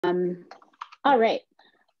All right.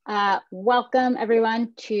 Welcome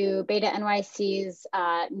everyone to BetaNYC's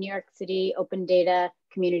New York City Open Data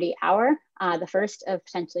Community Hour, the first of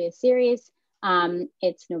potentially a series.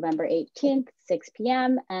 It's November 18th, 6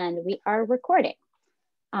 p.m., and we are recording.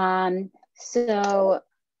 So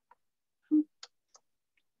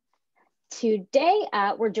today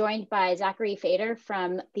we're joined by Zachary Feder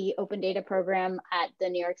from the Open Data program at the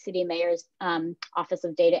New York City Mayor's Office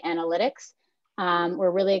of Data Analytics. We're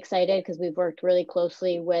really excited because we've worked really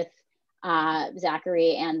closely with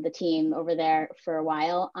Zachary and the team over there for a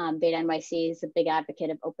while. BetaNYC is a big advocate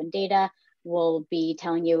of open data. We'll be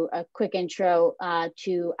telling you a quick intro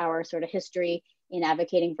to our sort of history in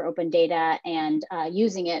advocating for open data and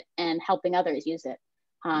using it and helping others use it.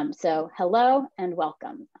 So hello and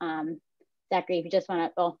welcome. Zachary, if you just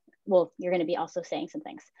want to, well, you're going to be also saying some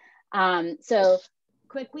things. So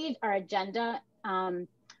quickly, our agenda.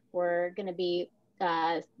 We're going to be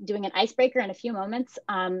doing an icebreaker in a few moments.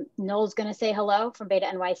 Noel's going to say hello from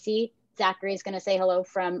BetaNYC. Zachary's going to say hello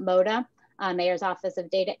from MODA, Mayor's Office of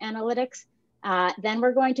Data Analytics. Then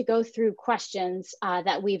we're going to go through questions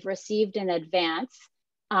that we've received in advance.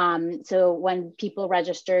 So when people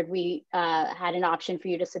registered, we had an option for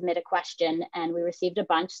you to submit a question, and we received a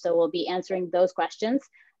bunch. So we'll be answering those questions.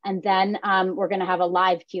 And then we're going to have a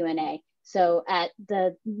live Q&A. So at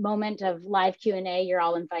the moment of live Q&A, you're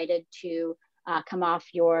all invited to come off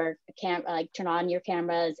your camera, turn on your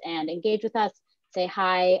cameras and engage with us, say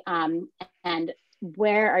hi. And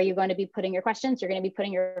where are you going to be putting your questions? You're going to be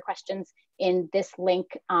putting your questions in this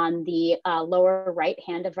link on the lower right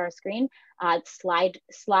hand of our screen,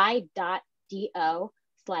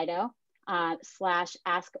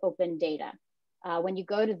 slide.do/askopendata. When you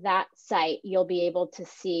go to that site, you'll be able to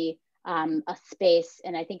see a space,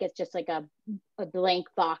 and I think it's just like a blank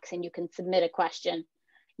box, and you can submit a question.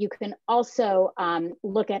 You can also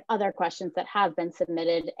look at other questions that have been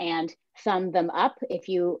submitted and thumb them up if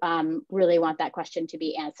you really want that question to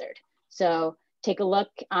be answered. So take a look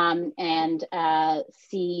and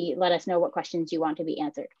let us know what questions you want to be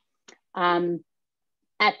answered.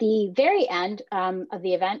 At the very end of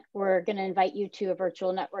the event, we're going to invite you to a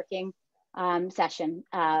virtual networking session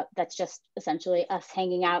that's just essentially us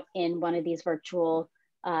hanging out in one of these virtual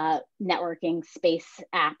networking space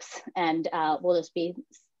apps, and we'll just be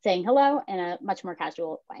saying hello in a much more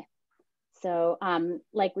casual way. So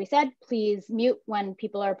like we said, please mute when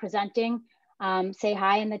people are presenting. Say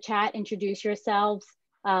hi in the chat, introduce yourselves,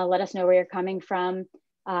 let us know where you're coming from.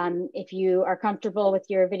 If you are comfortable with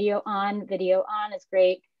your video on is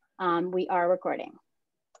great. We are recording.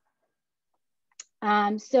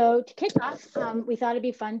 So to kick off, we thought it'd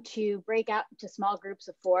be fun to break out into small groups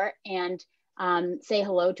of 4 and say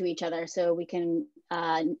hello to each other so we can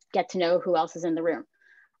get to know who else is in the room.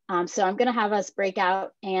 So I'm gonna have us break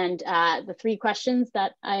out, and the 3 questions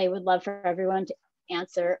that I would love for everyone to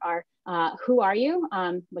answer are, who are you?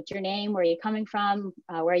 What's your name? Where are you coming from?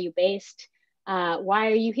 Where are you based? Why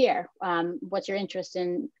are you here? What's your interest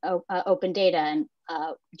in open data? And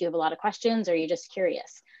do you have a lot of questions, or are you just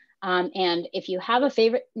curious? And if you have a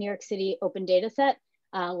favorite New York City open data set,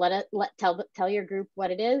 tell your group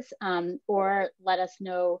what it is, or let us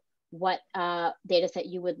know what data set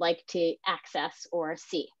you would like to access or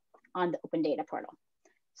see on the open data portal.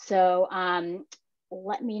 So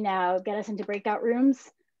let me now get us into breakout rooms.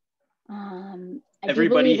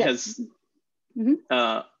 Everybody now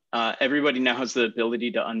has the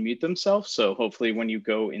ability to unmute themselves. So hopefully when you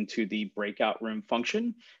go into the breakout room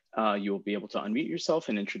function, you will be able to unmute yourself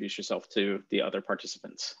and introduce yourself to the other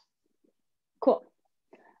participants. Cool.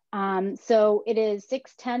 So it is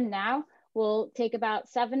 6:10 now. We'll take about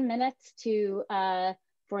 7 minutes to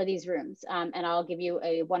for these rooms, and I'll give you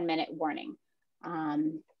a 1-minute warning.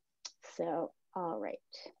 So, all right.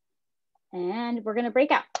 And we're gonna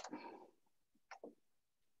break out.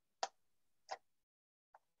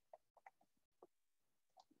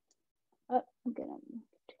 Oh, I'm gonna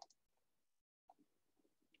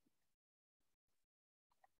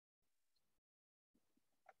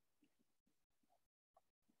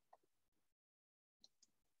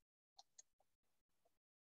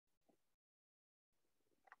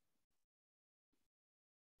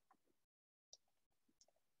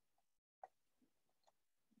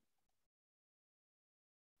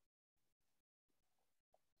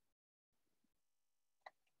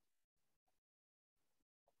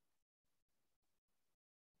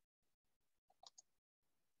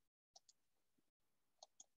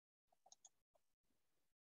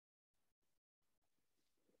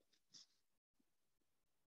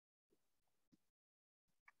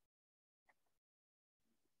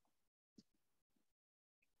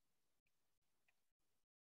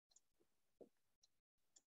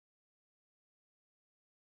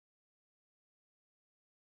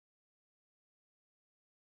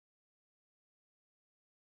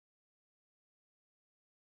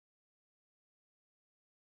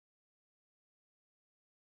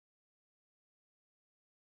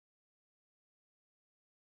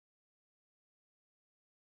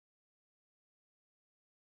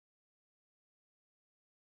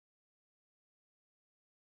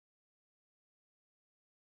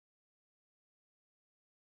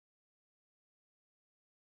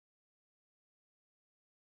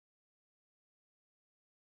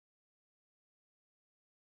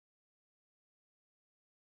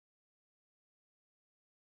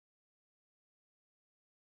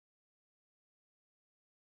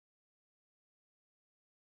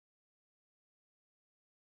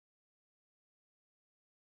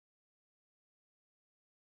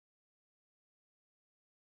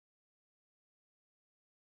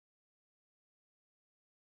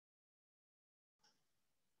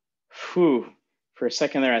Whew. For a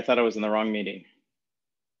second there, I thought I was in the wrong meeting.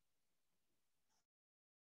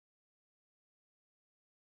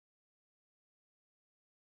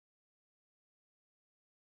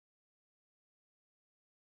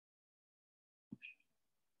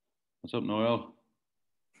 What's up, Noel?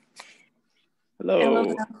 Hello.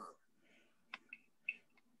 Hello.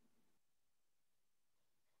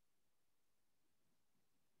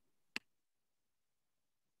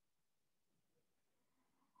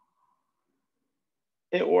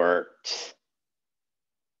 It worked.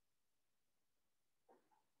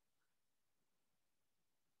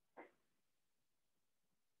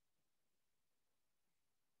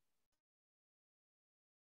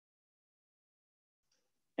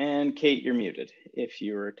 And Kate, you're muted if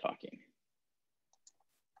you were talking.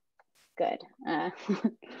 Good. All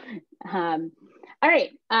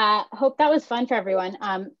right. Hope that was fun for everyone.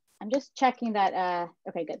 I'm just checking that.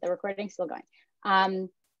 Okay, good. The recording's still going.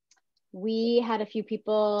 We had a few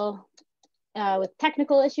people with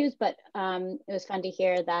technical issues, but it was fun to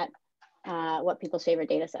hear that what people's favorite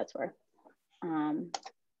data sets were.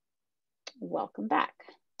 Welcome back.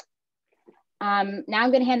 Now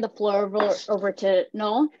I'm going to hand the floor over to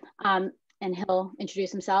Noel, and he'll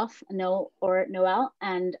introduce himself, Noel,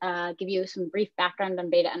 and give you some brief background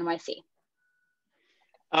on BetaNYC.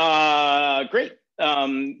 Great.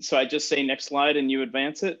 So I just say next slide and you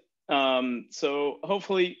advance it. So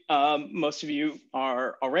hopefully most of you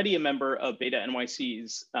are already a member of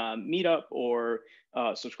BetaNYC's meetup or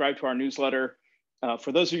subscribe to our newsletter.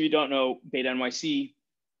 For those of you who don't know, BetaNYC,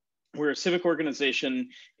 we're a civic organization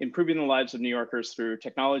improving the lives of New Yorkers through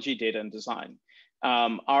technology, data, and design.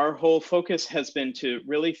 Our whole focus has been to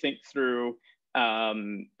really think through,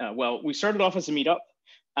 well, we started off as a meetup,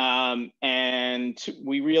 and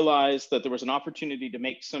we realized that there was an opportunity to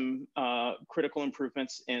make some critical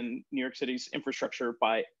improvements in New York City's infrastructure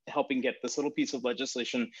by helping get this little piece of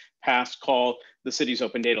legislation passed called the city's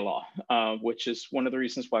open data law, which is one of the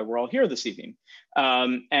reasons why we're all here this evening.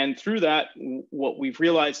 And through that, what we've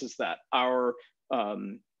realized is that our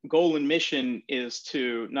goal and mission is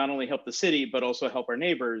to not only help the city, but also help our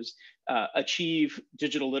neighbors achieve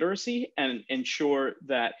digital literacy and ensure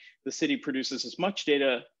that the city produces as much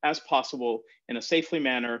data as possible in a safely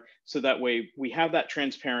manner, so that way we have that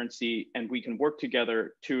transparency and we can work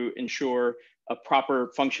together to ensure a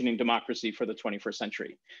proper functioning democracy for the 21st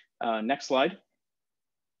century. Next slide.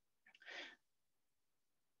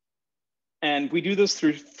 And we do this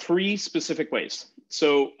through three specific ways.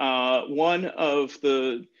 So one of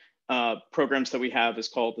the programs that we have is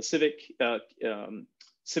called the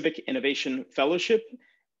Civic Innovation Fellowship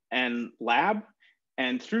and Lab.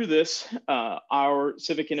 And through this, our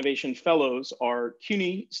Civic Innovation Fellows are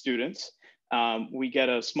CUNY students. We get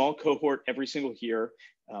a small cohort every single year.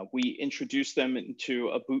 We introduce them into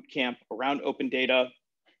a boot camp around open data.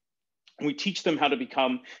 We teach them how to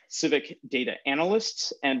become civic data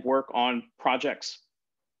analysts and work on projects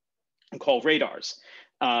called radars.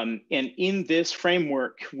 And in this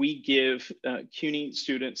framework, we give CUNY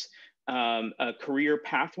students a career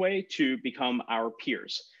pathway to become our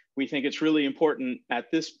peers. We think it's really important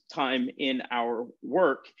at this time in our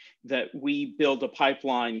work that we build a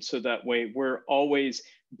pipeline so that way we're always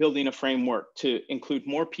building a framework to include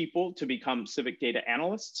more people to become civic data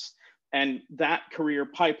analysts. And that career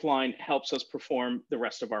pipeline helps us perform the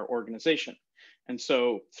rest of our organization. And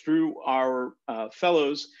so through our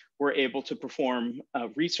fellows, we're able to perform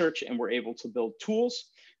research and we're able to build tools.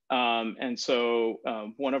 And so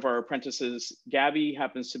one of our apprentices, Gabby,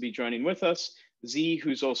 happens to be joining with us. Z,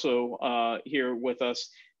 who's also here with us,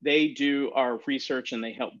 they do our research and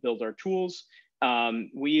they help build our tools.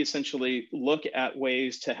 We essentially look at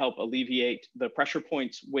ways to help alleviate the pressure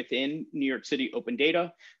points within New York City open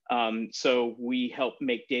data. So we help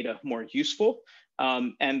make data more useful.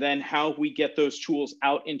 And then how we get those tools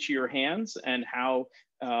out into your hands and how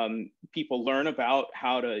people learn about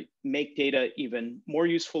how to make data even more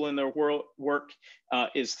useful in their work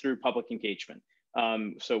is through public engagement.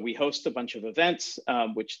 So we host a bunch of events,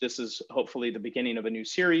 which this is hopefully the beginning of a new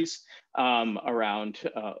series around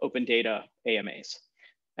open data AMAs.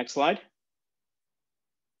 Next slide.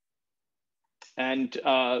 And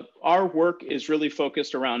our work is really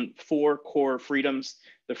focused around 4 core freedoms: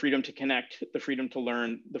 the freedom to connect, the freedom to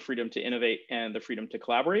learn, the freedom to innovate, and the freedom to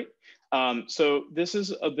collaborate. So this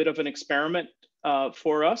is a bit of an experiment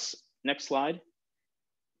for us. Next slide.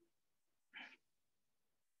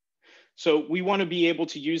 So we want to be able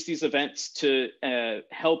to use these events to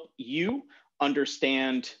help you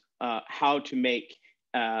understand how to make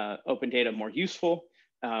open data more useful.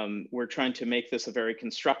 We're trying to make this a very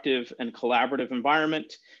constructive and collaborative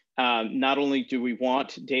environment. Not only do we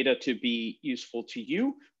want data to be useful to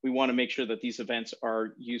you, we want to make sure that these events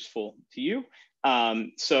are useful to you. At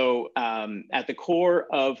the core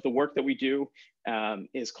of the work that we do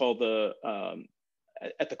is called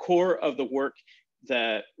at the core of the work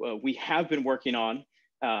that we have been working on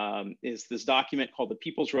is this document called the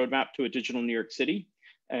People's Roadmap to a Digital New York City.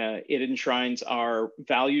 It enshrines our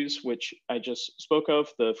values, which I just spoke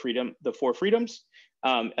of, the four freedoms,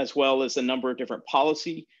 as well as a number of different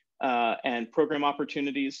policy and program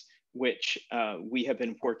opportunities, which we have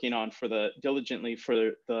been working on diligently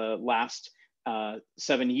for the last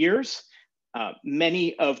 7 years.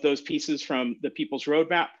 Many of those pieces from the People's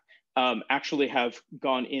Roadmap actually have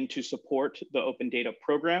gone into support the Open Data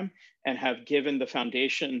program and have given the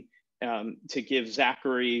foundation to give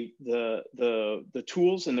Zachary the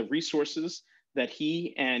tools and the resources that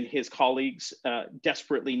he and his colleagues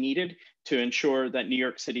desperately needed to ensure that New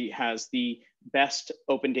York City has the best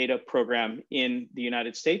open data program in the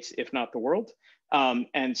United States, if not the world.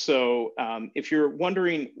 If you're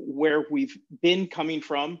wondering where we've been coming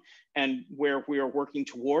from and where we are working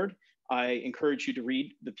toward, I encourage you to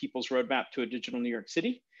read the People's Roadmap to a Digital New York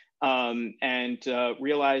City and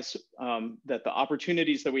realize that the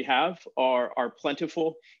opportunities that we have are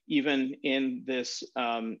plentiful, even in this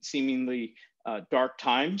seemingly dark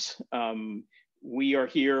times. We are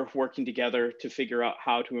here working together to figure out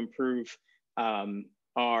how to improve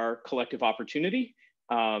our collective opportunity.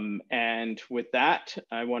 And with that,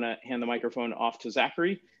 I want to hand the microphone off to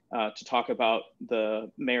Zachary to talk about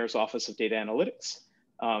the Mayor's Office of Data Analytics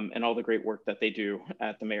and all the great work that they do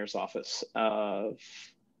at the Mayor's Office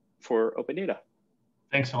for Open Data.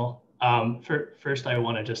 Thanks, Hall. First, I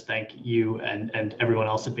want to just thank you and everyone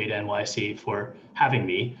else at BetaNYC for having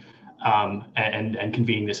me and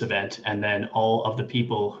convening this event, and then all of the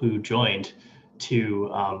people who joined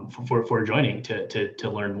for joining to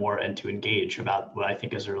learn more and to engage about what I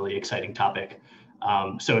think is a really exciting topic.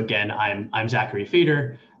 So again, I'm Zachary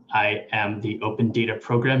Feder. I am the Open Data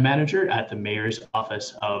Program Manager at the Mayor's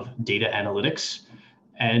Office of Data Analytics.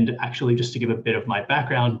 And actually, just to give a bit of my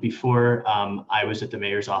background, before I was at the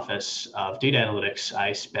Mayor's Office of Data Analytics,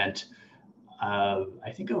 I spent, about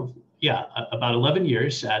 11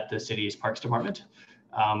 years at the city's Parks Department,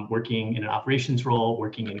 working in an operations role,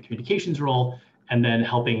 working in a communications role, and then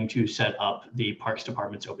helping to set up the Parks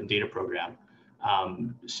Department's Open Data program.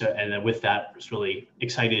 And then with that, I was really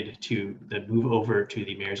excited to then move over to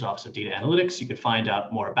the Mayor's Office of Data Analytics. You can find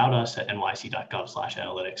out more about us at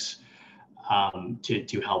nyc.gov/analytics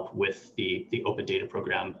to help with the Open Data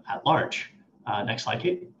program at large. Next slide,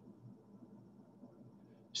 Kate.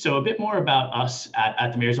 So a bit more about us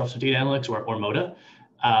at the Mayor's Office of Data Analytics, or MODA.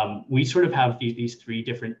 We sort of have these three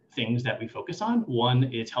different things that we focus on. One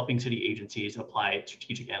is helping city agencies apply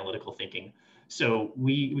strategic analytical thinking. So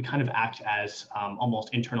we kind of act as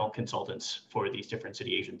almost internal consultants for these different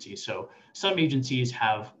city agencies. So some agencies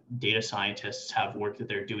have data scientists, have work that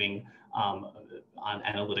they're doing on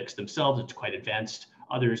analytics themselves. It's quite advanced.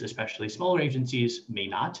 Others, especially smaller agencies, may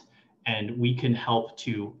not. And we can help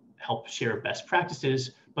share best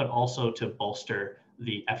practices, but also to bolster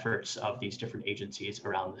the efforts of these different agencies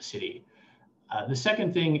around the city. The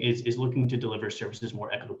second thing is looking to deliver services more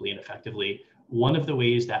equitably and effectively. One of the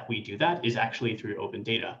ways that we do that is actually through open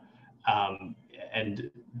data. And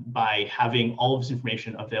by having all of this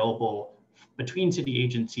information available between city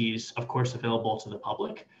agencies, of course, available to the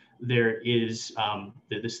public, there is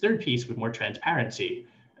this third piece with more transparency.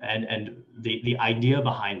 And the idea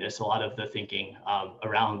behind this, a lot of the thinking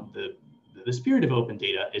around the spirit of open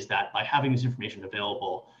data is that by having this information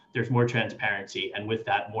available, there's more transparency, and with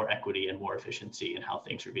that, more equity and more efficiency in how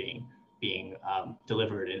things are being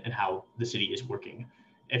delivered and how the city is working.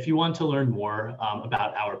 If you want to learn more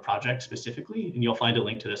about our project specifically, and you'll find a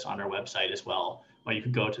link to this on our website as well, or you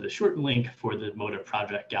could go to the short link for the MODA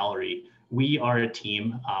project gallery. We are a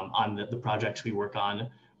team on the projects we work on.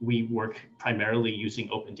 We work primarily using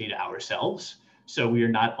open data ourselves. So we are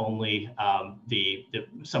not only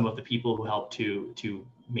some of the people who help to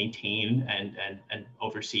maintain and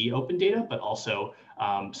oversee open data, but also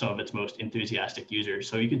some of its most enthusiastic users.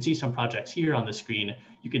 So you can see some projects here on the screen.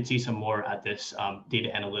 You can see some more at this data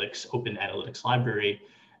analytics, open analytics library,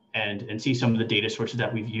 and see some of the data sources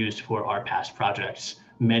that we've used for our past projects,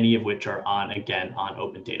 many of which are on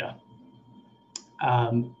open data.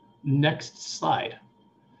 Next slide.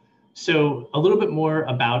 So a little bit more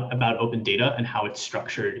about open data and how it's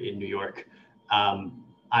structured in New York. I'm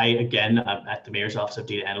at the Mayor's Office of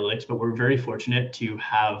Data Analytics, but we're very fortunate to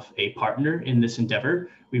have a partner in this endeavor.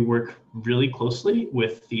 We work really closely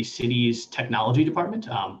with the city's technology department,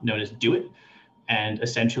 known as Do It. And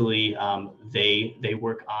essentially, they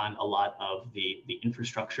work on a lot of the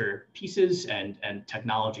infrastructure pieces and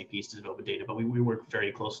technology pieces of open data, but we work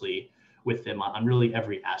very closely with them on really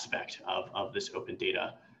every aspect of this open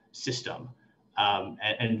data system.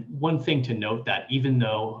 And one thing to note, that even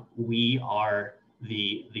though we are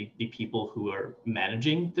the people who are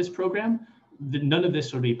managing this program, none of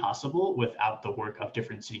this would be possible without the work of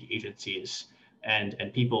different city agencies and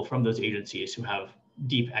people from those agencies who have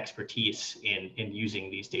deep expertise in using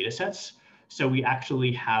these data sets. So we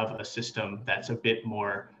actually have a system that's a bit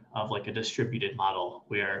more of like a distributed model,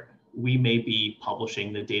 where we may be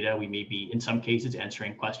publishing the data, we may be in some cases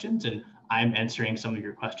answering questions, and I'm answering some of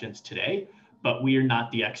your questions today, but we are not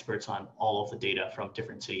the experts on all of the data from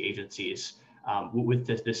different city agencies. With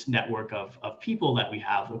this network of people that we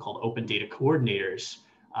have, they're called open data coordinators,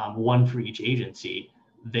 one for each agency.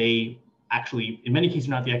 They actually, in many cases,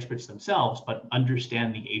 are not the experts themselves, but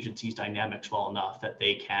understand the agency's dynamics well enough that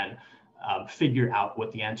they can figure out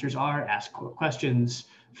what the answers are, ask questions,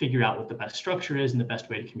 figure out what the best structure is and the best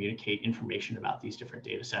way to communicate information about these different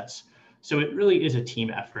data sets. So it really is a team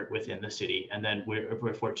effort within the city. And then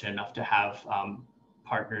we're fortunate enough to have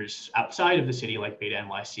partners outside of the city like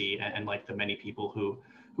BetaNYC and like the many people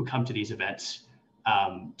who come to these events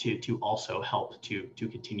to also help to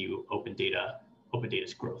continue open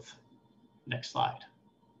data's growth. Next slide.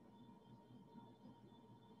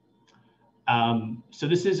 So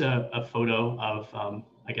this is a photo of,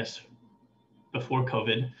 I guess, before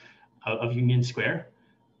COVID of Union Square.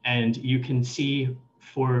 And you can see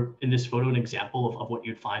in this photo an example of what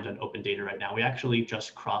you'd find on open data right now. We actually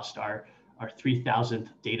just crossed our 3,000th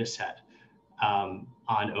data set on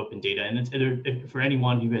open data. And for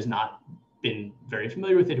anyone who has not been very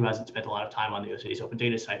familiar with it, who hasn't spent a lot of time on the OCD's open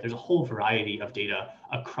data site, there's a whole variety of data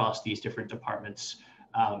across these different departments.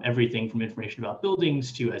 Everything from information about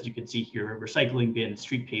buildings to, as you can see here, recycling bins,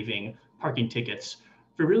 street paving, parking tickets.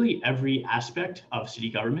 For really every aspect of city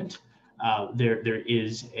government, there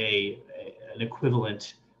is an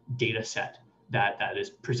equivalent data set that is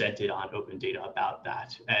presented on open data about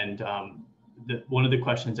that. And one of the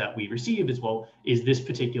questions that we receive is, well, is this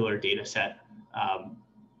particular data set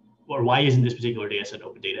or why isn't this particular data set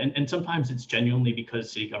open data? And sometimes it's genuinely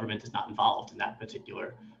because city government is not involved in that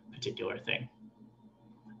particular thing.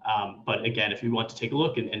 But again, if you want to take a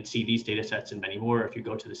look and see these data sets and many more, if you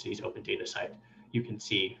go to the city's open data site, you can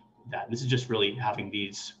see that. This is just really having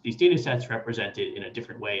these data sets represented in a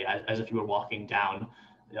different way, as if you were walking down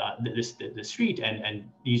the street, and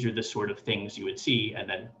these are the sort of things you would see and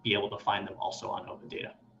then be able to find them also on open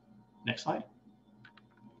data. Next slide.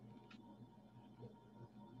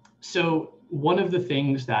 So one of the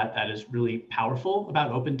things that is really powerful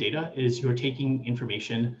about open data is you're taking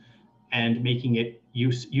information and making it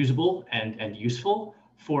usable and useful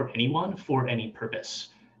for anyone, for any purpose.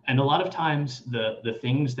 And a lot of times the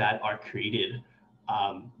things that are created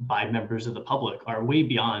by members of the public are way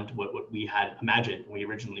beyond what we had imagined when we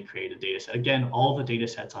originally created a data set. Again, all the data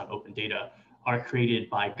sets on open data are created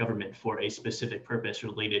by government for a specific purpose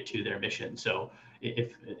related to their mission. So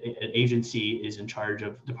if an agency is in charge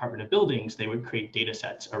of Department of Buildings, they would create data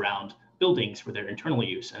sets around buildings for their internal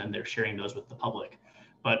use, and they're sharing those with the public.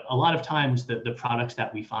 But a lot of times the products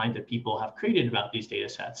that we find that people have created about these data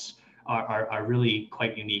sets are really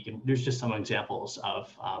quite unique. And there's just some examples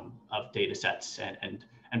of data sets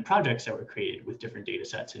and projects that were created with different data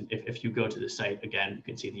sets. And if you go to the site, again, you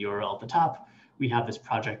can see the URL at the top. We have this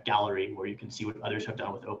project gallery where you can see what others have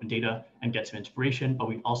done with open data and get some inspiration. But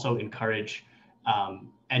we also encourage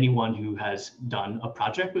anyone who has done a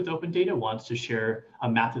project with open data, wants to share a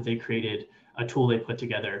map that they created, a tool they put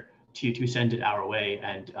together, to send it our way,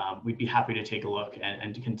 and we'd be happy to take a look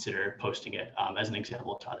and to consider posting it as an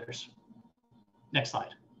example to others. Next slide.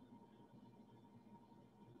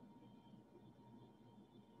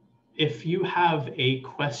 If you have a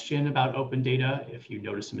question about open data, if you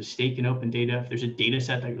notice a mistake in open data, if there's a data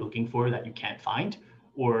set that you're looking for that you can't find,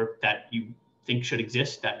 or that you think should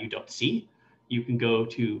exist that you don't see, you can go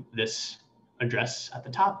to this address at the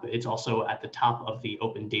top. It's also at the top of the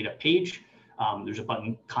open data page. There's a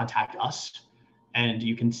button, Contact Us, and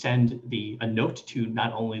you can send a note to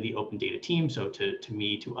not only the open data team, so to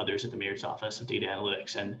me, to others at the Mayor's Office of Data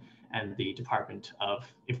Analytics and the Department of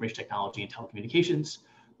Information Technology and Telecommunications,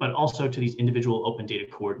 but also to these individual open data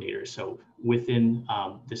coordinators. So within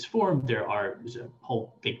this form, there's a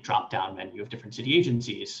whole big drop-down menu of different city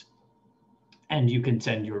agencies, and you can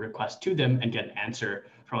send your request to them and get an answer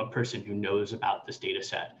from a person who knows about this data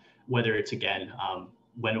set, whether it's, again,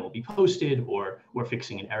 when it will be posted, or we're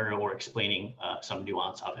fixing an error or explaining some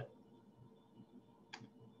nuance of it.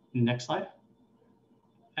 Next slide.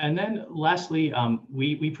 And then lastly,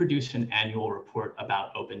 we produce an annual report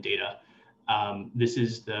about open data. This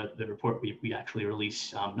is the report we actually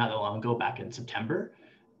released not that long ago, back in September.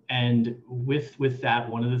 And with that,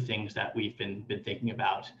 one of the things that we've been thinking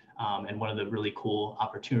about, and one of the really cool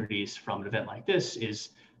opportunities from an event like this, is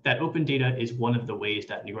that open data is one of the ways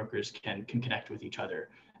that New Yorkers can connect with each other.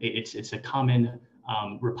 It's a common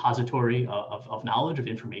repository of knowledge, of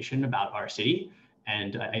information about our city.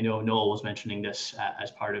 And I know Noel was mentioning this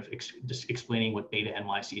as part of just explaining what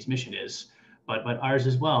BetaNYC's mission is, but ours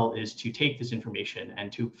as well is to take this information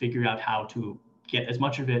and to figure out how to get as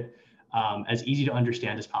much of it as easy to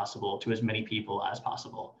understand as possible to as many people as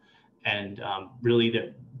possible. And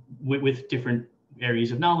really, with different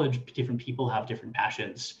areas of knowledge, different people have different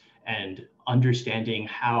passions, and understanding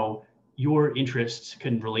how your interests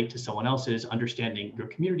can relate to someone else's, understanding your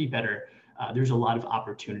community better, there's a lot of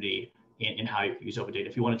opportunity in how you use open data.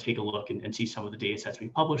 If you want to take a look and see some of the data sets we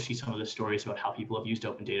published, see some of the stories about how people have used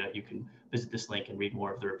open data, you can visit this link and read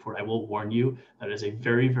more of the report. I will warn you that it is a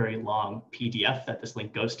very, very long PDF that this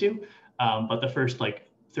link goes to, but the first like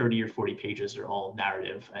 30 or 40 pages are all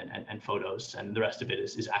narrative and photos, and the rest of it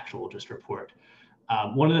is actual just report.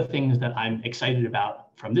 One of the things that I'm excited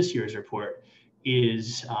about from this year's report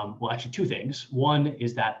is, well, actually two things. One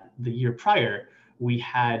is that the year prior, we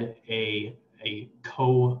had a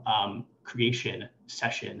co-creation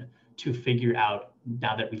session to figure out,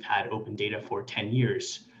 now that we've had open data for 10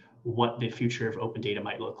 years, what the future of open data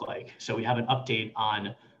might look like. So we have an update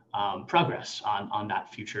on progress on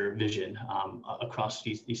that future vision across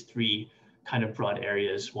these three kind of broad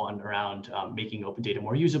areas. One around making open data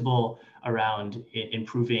more usable, around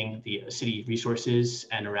improving the city resources,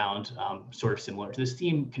 and around sort of similar to this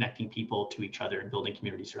theme, connecting people to each other and building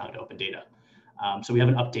communities around open data. So we have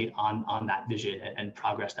an update on that vision and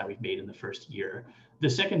progress that we've made in the first year. The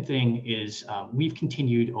second thing is we've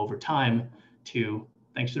continued over time to,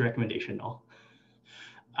 thanks to the recommendation, Noel,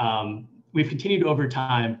 we've continued over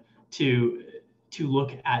time to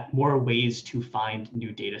look at more ways to find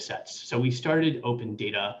new data sets. So we started open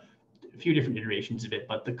data, a few different iterations of it,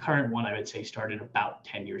 but the current one I would say started about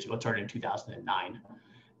 10 years ago. It started in 2009.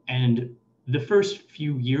 And the first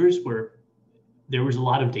few years there was a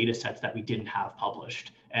lot of data sets that we didn't have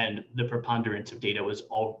published, and the preponderance of data was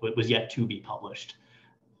yet to be published.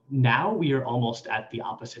 Now we are almost at the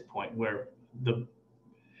opposite point, where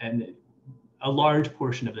a large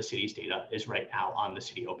portion of the city's data is right now on the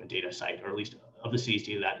city open data site, or at least of the city's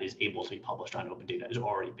data that is able to be published on open data has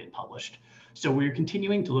already been published. So we're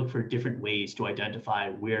continuing to look for different ways to identify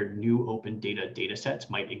where new open data sets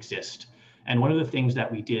might exist. And one of the things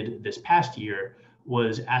that we did this past year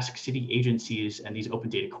was ask city agencies and these open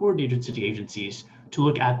data coordinated city agencies to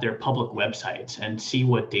look at their public websites and see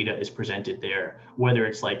what data is presented there, whether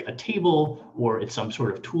it's like a table or it's some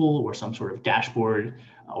sort of tool or some sort of dashboard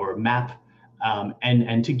or map,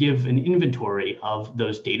 and to give an inventory of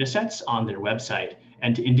those data sets on their website,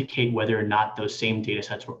 and to indicate whether or not those same data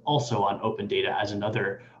sets were also on open data as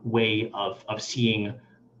another way of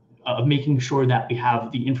making sure that we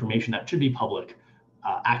have the information that should be public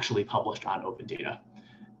actually published on open data.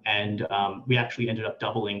 And we actually ended up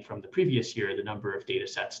doubling from the previous year the number of data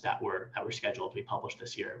sets that were scheduled to be published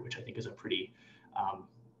this year, which I think is a pretty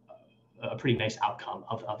nice outcome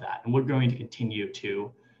of that. And we're going to continue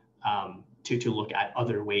to look at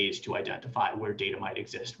other ways to identify where data might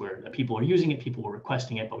exist, where the people are using it, people are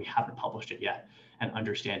requesting it, but we haven't published it yet, and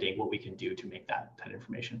understanding what we can do to make that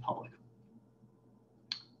information public.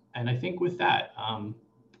 And I think with that,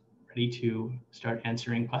 ready to start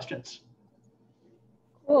answering questions.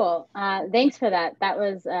 Cool. Thanks for that. That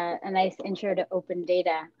was a nice intro to open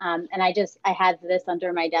data. And I had this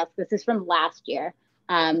under my desk. This is from last year.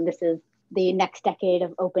 This is the next decade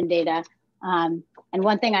of open data. And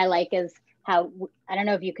one thing I like is how, I don't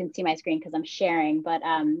know if you can see my screen because I'm sharing, but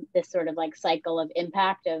this sort of like cycle of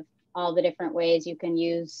impact of all the different ways you can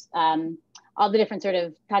use all the different sort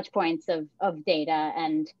of touch points of data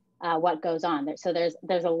and what goes on there. So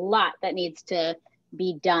there's a lot that needs to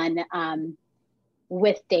be done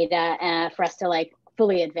with data for us to like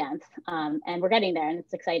fully advance, and we're getting there, and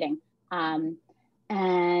it's exciting.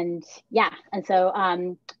 And yeah, and so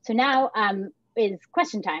now is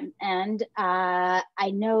question time, and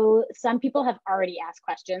I know some people have already asked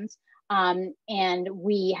questions, and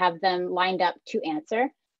we have them lined up to answer.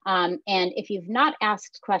 And if you've not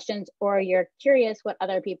asked questions, or you're curious what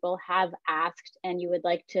other people have asked and you would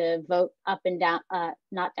like to vote up and down,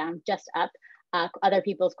 not down, just up, other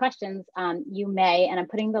people's questions, you may, and I'm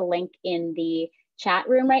putting the link in the chat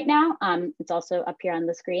room right now. It's also up here on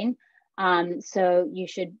the screen. So you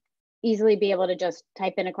should easily be able to just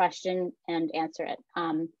type in a question and answer it,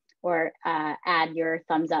 or add your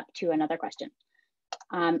thumbs up to another question.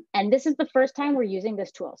 And this is the first time we're using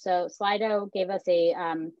this tool. So Slido gave us a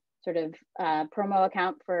sort of promo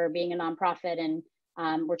account for being a nonprofit, and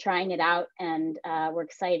we're trying it out, and we're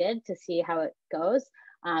excited to see how it goes.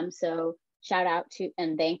 So shout out to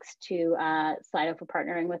and thanks to Slido for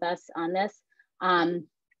partnering with us on this.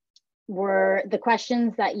 The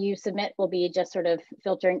questions that you submit will be just sort of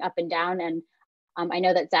filtering up and down, and I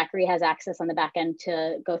know that Zachary has access on the back end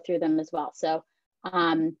to go through them as well. So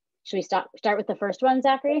should we start with the first one,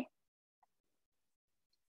 Zachary?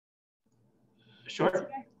 Sure.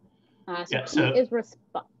 Yeah, so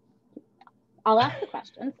I'll ask the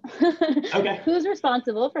questions. Okay. Who's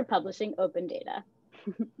responsible for publishing open data?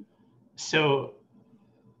 So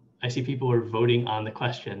I see people are voting on the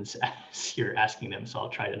questions as you're asking them, so I'll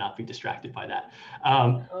try to not be distracted by that.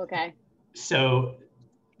 Okay. So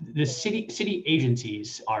the city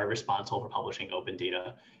agencies are responsible for publishing open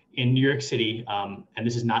data. In New York City, and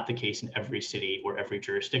this is not the case in every city or every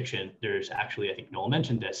jurisdiction, there's actually, I think Noel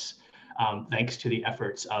mentioned this, thanks to the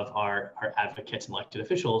efforts of our advocates and elected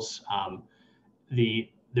officials,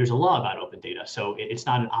 there's a law about open data. So it's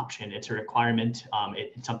not an option, it's a requirement.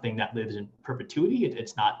 It's something that lives in perpetuity.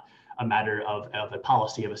 It's not a matter of a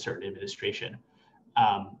policy of a certain administration.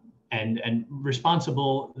 And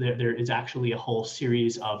responsible, there is actually a whole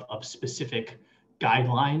series of specific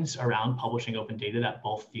guidelines around publishing open data that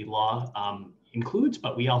both the law includes,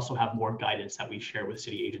 but we also have more guidance that we share with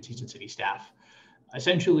city agencies and city staff.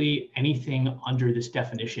 Essentially, anything under this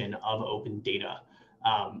definition of open data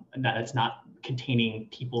that's not containing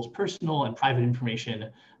people's personal and private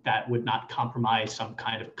information, that would not compromise some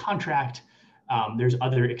kind of contract. There's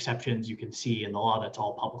other exceptions you can see in the law that's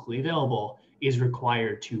all publicly available, is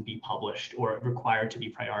required to be published or required to be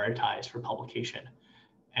prioritized for publication.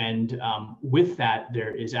 And with that,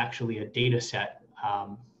 there is actually a data set,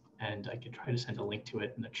 and I can try to send a link to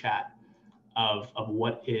it in the chat, of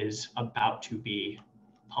what is about to be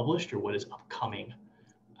published or what is upcoming.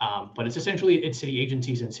 But it's essentially, it's city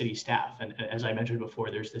agencies and city staff. And as I mentioned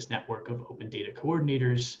before, there's this network of open data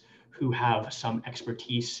coordinators who have some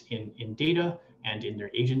expertise in data and in their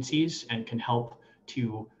agencies and can help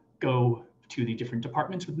to go to the different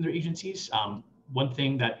departments within their agencies. One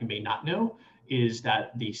thing that you may not know is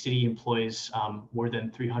that the city employs more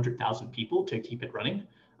than 300,000 people to keep it running,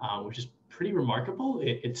 which is pretty remarkable.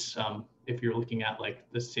 It's if you're looking at like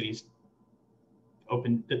the city's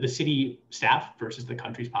the city staff versus the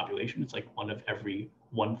country's population, it's like one of every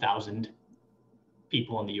 1,000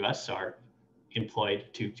 people in the US are employed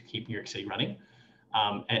to keep New York City running.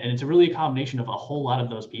 And it's really a combination of a whole lot of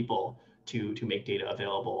those people to make data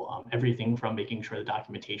available. Everything from making sure the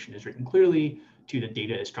documentation is written clearly, to the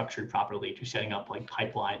data is structured properly, to setting up like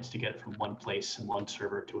pipelines to get it from one place and one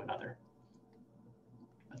server to another.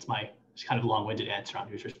 That's my kind of long-winded answer on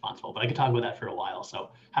who's responsible, but I could talk about that for a while, so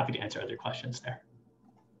happy to answer other questions there.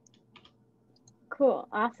 Cool,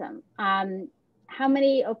 awesome. How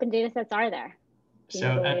many open data sets are there? Do you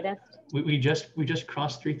know the latest? We just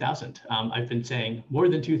crossed 3,000. I've been saying more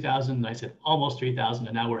than 2,000, and I said almost 3,000,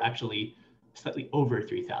 and now we're actually slightly over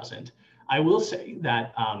 3,000. I will say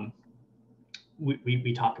that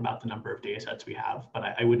we talk about the number of data sets we have, but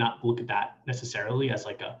I would not look at that necessarily as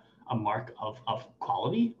like a mark of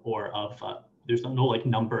quality or of, there's no like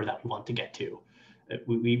number that we want to get to.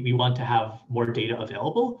 We want to have more data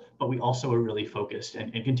available, but we also are really focused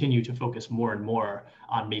and continue to focus more and more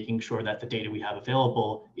on making sure that the data we have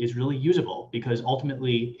available is really usable, because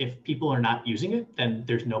ultimately, if people are not using it, then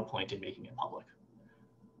there's no point in making it public.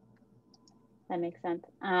 That makes sense.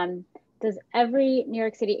 Does every New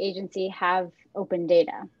York City agency have open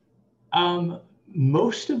data?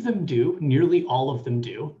 Most of them do, nearly all of them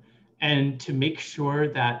do. And to make sure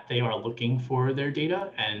that they are looking for their data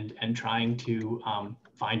and trying to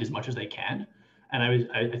find as much as they can. And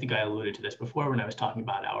I think I alluded to this before when I was talking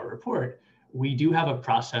about our report. We do have a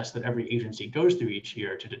process that every agency goes through each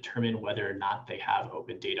year to determine whether or not they have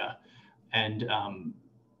open data. And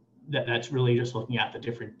that's really just looking at the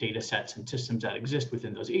different data sets and systems that exist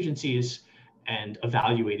within those agencies and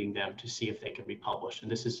evaluating them to see if they can be published.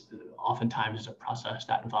 And this is oftentimes a process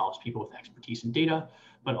that involves people with expertise in data,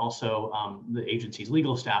 but also the agency's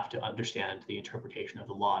legal staff to understand the interpretation of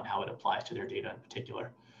the law and how it applies to their data in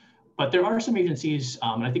particular. But there are some agencies,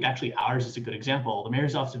 and I think actually ours is a good example, the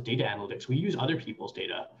Mayor's Office of Data Analytics, we use other people's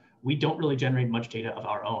data. We don't really generate much data of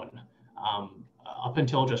our own. Up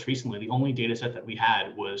until just recently, the only data set that we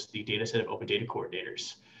had was the data set of open data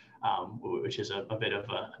coordinators, which is a bit of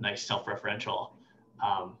a nice self-referential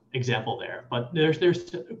example there. But there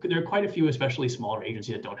are quite a few, especially smaller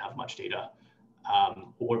agencies that don't have much data,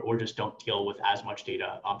 or just don't deal with as much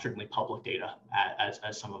data, certainly public data,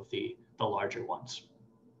 as some of the larger ones.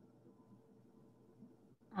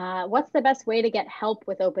 What's the best way to get help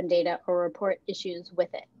with open data or report issues with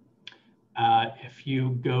it? If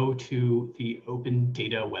you go to the Open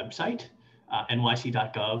Data website,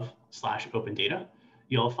 nyc.gov/open data,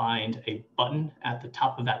 you'll find a button at the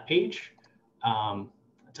top of that page. It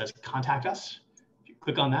says contact us. If you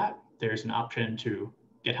click on that, there's an option to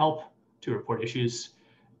get help, to report issues.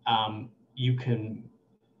 You can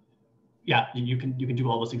do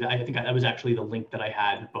all those things. I think that was actually the link that I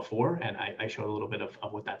had before, and I showed a little bit of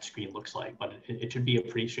what that screen looks like, but it should be a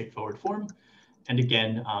pretty straightforward form. And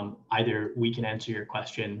again, either we can answer your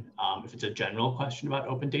question if it's a general question about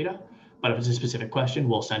open data, but if it's a specific question,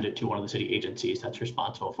 we'll send it to one of the city agencies that's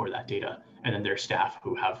responsible for that data, and then their staff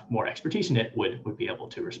who have more expertise in it would be able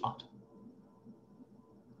to respond.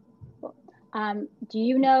 Do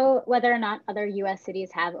you know whether or not other US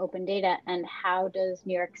cities have open data, and how does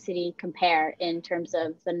New York City compare in terms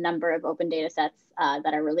of the number of open data sets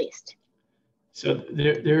that are released? So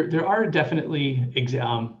there are definitely,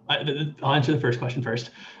 I'll answer the first question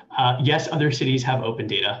first. Yes, other cities have open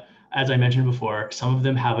data. As I mentioned before, some of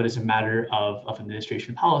them have it as a matter of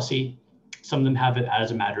administration policy. Some of them have it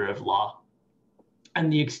as a matter of law. And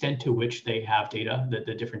the extent to which they have data,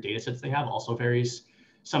 the different data sets they have also varies.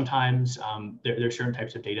 Sometimes there are certain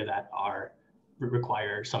types of data that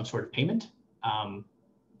require some sort of payment.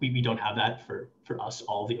 We don't have that for us.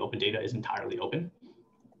 All the open data is entirely open.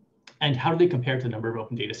 And how do they compare to the number of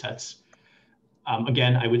open data sets?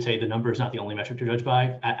 Again, I would say the number is not the only metric to judge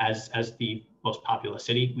by. As the most populous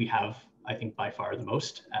city, we have, I think, by far the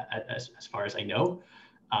most, as far as I know.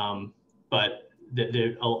 But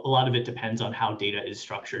a lot of it depends on how data is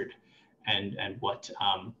structured and what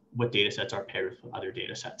data sets are paired with other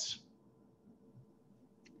data sets.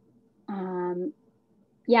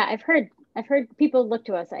 Yeah, I've heard people look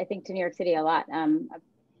to us, I think, to New York City a lot,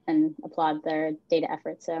 and applaud their data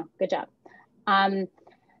efforts. So good job.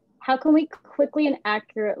 How can we quickly and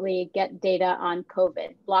accurately get data on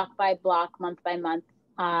COVID, block by block, month by month,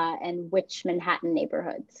 and which Manhattan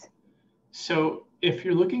neighborhoods? So if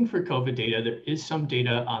you're looking for COVID data, there is some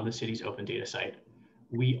data on the city's open data site.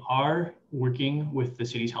 We are working with the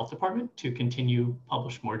city's health department to continue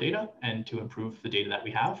publish more data and to improve the data that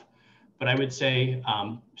we have. But I would say,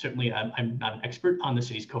 certainly I'm not an expert on the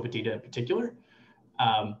city's COVID data in particular.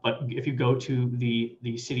 But if you go to the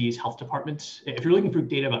city's health departments, if you're looking for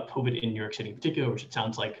data about COVID in New York City in particular, which it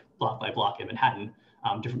sounds like block by block in Manhattan,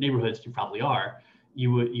 different neighborhoods you probably are,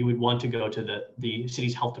 you would want to go to the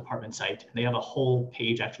city's health department site. And they have a whole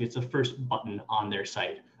page, actually it's the first button on their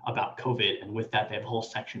site about COVID. And with that, they have a whole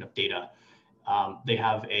section of data. They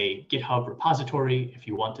have a GitHub repository if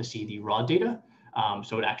you want to see the raw data.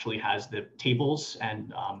 So it actually has the tables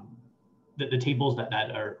and the tables that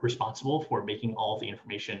are responsible for making all the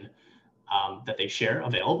information that they share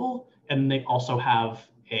available. And they also have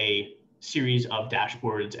a series of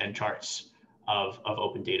dashboards and charts of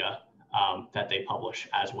open data that they publish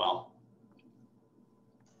as well.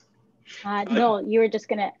 Noel, you were just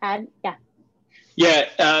going to add? Yeah.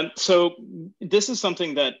 Yeah, so this is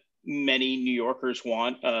something that many New Yorkers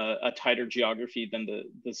want, a tighter geography than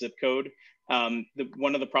the zip code.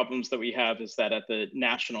 One of the problems that we have is that at the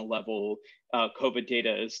national level, COVID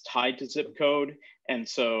data is tied to zip code. And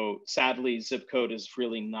so sadly, zip code is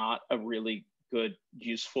really not a really good,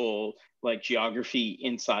 useful geography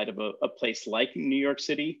inside of a place like New York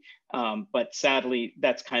City. But sadly,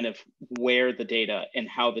 that's kind of where the data and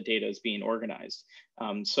how the data is being organized.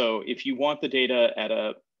 So if you want the data at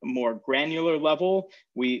a more granular level,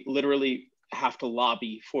 we literally have to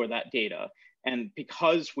lobby for that data. And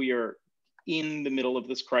because we are in the middle of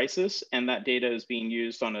this crisis and that data is being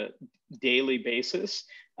used on a daily basis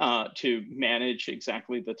to manage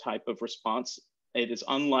exactly the type of response, it is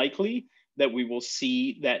unlikely that we will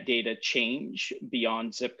see that data change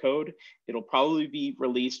beyond zip code. It'll probably be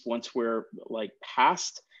released once we're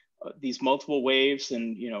past these multiple waves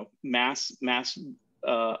and mass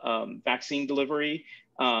vaccine delivery,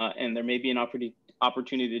 and there may be an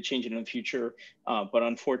opportunity to change it in the future. But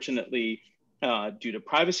unfortunately, due to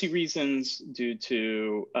privacy reasons, due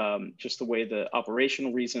to just the way the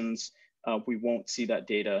operational reasons, we won't see that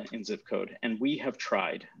data in zip code. And we have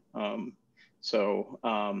tried.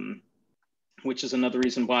 Which is another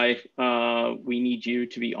reason why we need you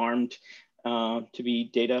to be armed to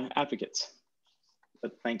be data advocates.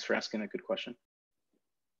 But thanks for asking a good question.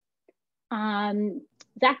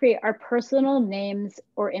 Zachary, are personal names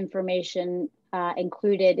or information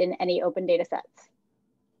included in any open data sets?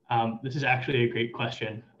 This is actually a great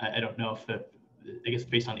question. I don't know if I guess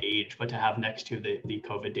based on age, but to have next to the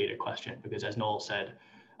COVID data question, because as Noel said,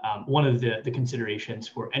 one of the considerations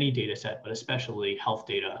for any data set, but especially health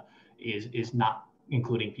data, is not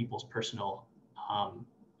including people's personal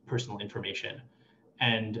information.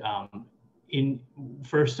 And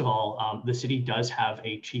first of all, the city does have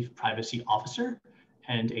a chief privacy officer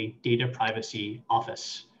and a data privacy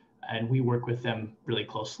office, and we work with them really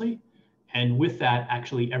closely. And with that,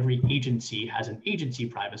 actually, every agency has an agency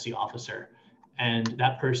privacy officer. And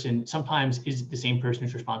that person sometimes is the same person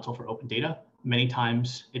who's responsible for open data. Many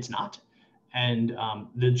times it's not. And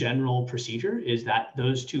the general procedure is that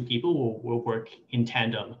those two people will work in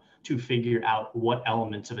tandem to figure out what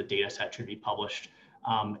elements of a data set should be published.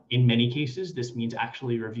 In many cases, this means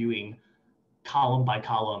actually reviewing column by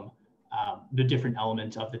column the different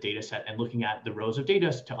elements of the data set and looking at the rows of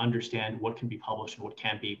data to understand what can be published and what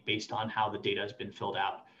can't be based on how the data has been filled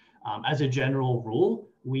out. As a general rule,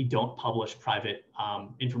 we don't publish private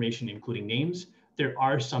information, including names. There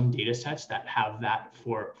are some data sets that have that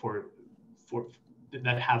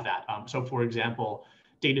so for example,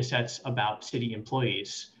 data sets about city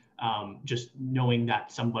employees, just knowing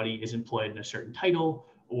that somebody is employed in a certain title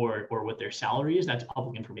or what their salary is, that's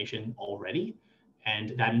public information already.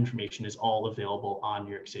 And that information is all available on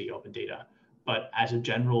New York City Open Data. But as a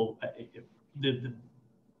general,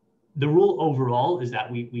 the rule overall is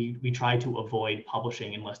that we try to avoid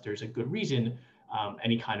publishing unless there's a good reason,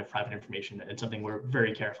 any kind of private information. It's something we're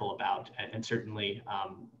very careful about, and certainly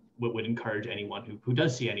would encourage anyone who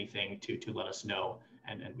does see anything to let us know,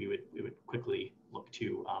 and we would quickly look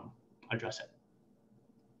to address it.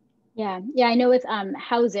 Yeah, I know with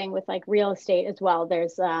housing, with like real estate as well,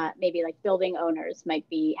 there's maybe like building owners might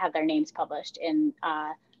have their names published in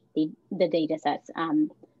the data sets.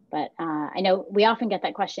 But I know we often get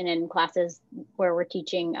that question in classes where we're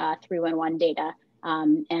teaching 311 data,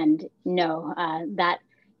 and no, that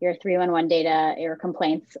your 311 data, your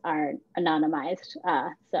complaints are anonymized,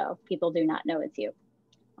 so people do not know it's you.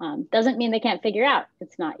 Doesn't mean they can't figure out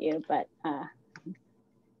it's not you, but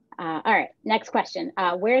all right, next question.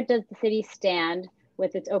 Where does the city stand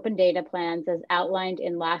with its open data plans as outlined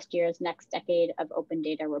in last year's Next Decade of Open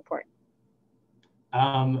Data report?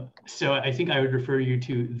 So I think I would refer you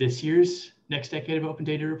to this year's Next Decade of Open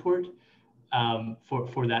Data report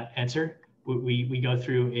for that answer. We go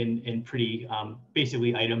through in pretty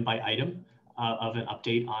basically item by item of an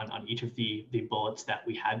update on each of the bullets that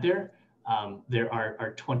we had there. There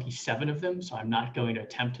are 27 of them, so I'm not going to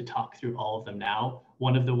attempt to talk through all of them now.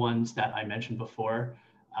 One of the ones that I mentioned before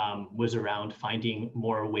was around finding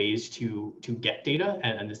more ways to get data,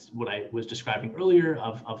 and this is what I was describing earlier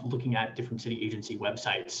of looking at different city agency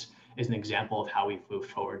websites is an example of how we've moved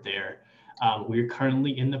forward there. We're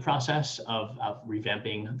currently in the process of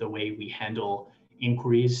revamping the way we handle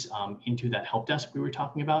inquiries into that help desk we were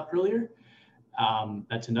talking about earlier.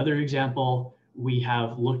 That's another example. We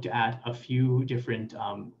have looked at a few different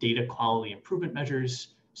data quality improvement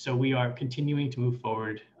measures. So we are continuing to move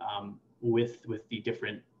forward with the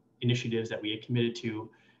different initiatives that we had committed to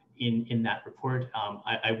in that report.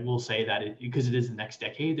 I will say that because it is the next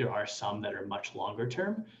decade, there are some that are much longer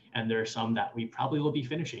term, and there are some that we probably will be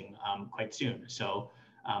finishing quite soon. So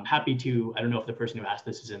I'm happy to, I don't know if the person who asked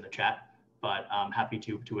this is in the chat, but I'm happy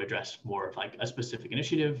to address more of like a specific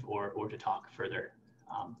initiative or to talk further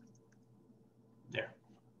there.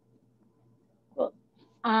 Cool.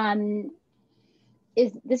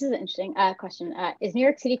 This is an interesting question. Is New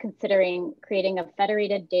York City considering creating a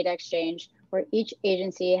federated data exchange where each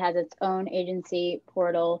agency has its own agency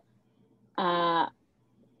portal?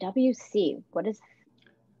 WC, what is?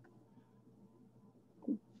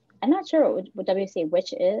 I'm not sure what WC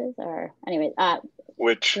which is, or anyways.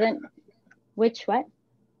 Which? Which what?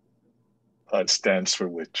 It stands for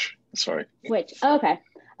which. Sorry. Which? Oh, okay.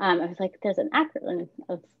 I was like, there's an acronym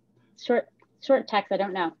of short text. I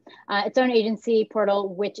don't know. Its own agency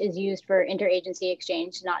portal, which is used for interagency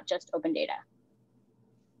exchange, not just open data.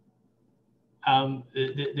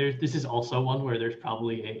 This is also one where there's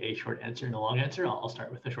probably a short answer and a long answer. I'll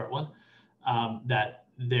start with the short one. That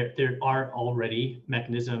there are already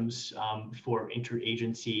mechanisms for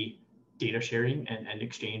interagency data sharing and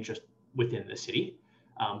exchange just within the city.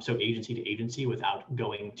 So agency to agency without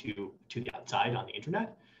going to the outside on the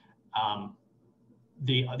internet.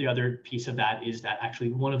 The other piece of that is that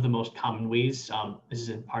actually one of the most common ways, this is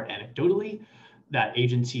in part anecdotally, that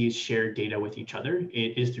agencies share data with each other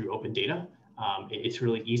is through open data. It's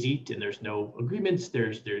really easy, and there's no agreements.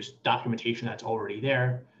 There's documentation that's already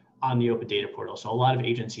there on the open data portal. So a lot of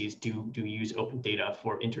agencies do use open data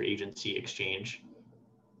for interagency exchange.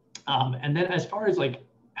 And then as far as like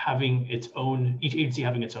having each agency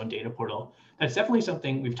having its own data portal. That's definitely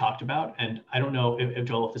something we've talked about. And I don't know if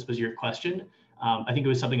Joel, if this was your question. I think it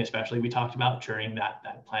was something especially we talked about during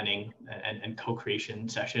that planning and co-creation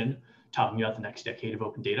session, talking about the next decade of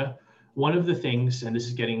open data. One of the things, and this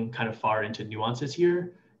is getting kind of far into nuances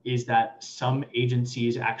here, is that some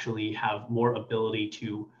agencies actually have more ability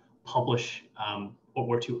to publish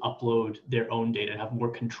or to upload their own data, have more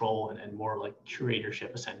control and more like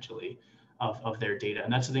curatorship essentially of their data.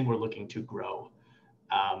 And that's the thing we're looking to grow.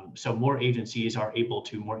 So more agencies are able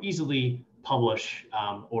to more easily publish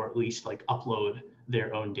or at least like upload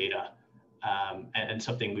their own data, and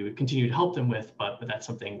something we would continue to help them with, but that's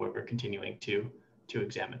something we're continuing to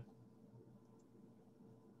examine.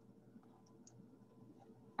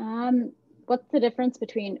 What's the difference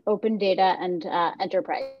between open data and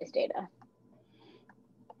enterprise data?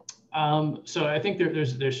 So I think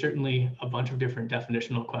there's certainly a bunch of different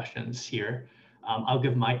definitional questions here. I'll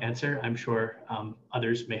give my answer. I'm sure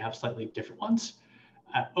others may have slightly different ones.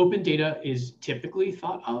 Open data is typically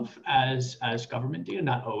thought of as government data,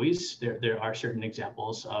 not always. There are certain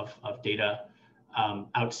examples of data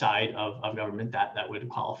outside of government that would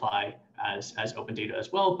qualify as open data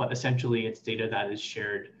as well, but essentially it's data that is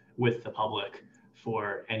shared with the public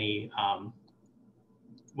for any,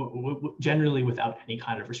 generally without any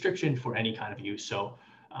kind of restriction for any kind of use. So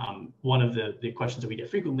one of the questions that we get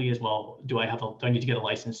frequently is, well, do I need to get a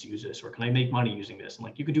license to use this, or can I make money using this? And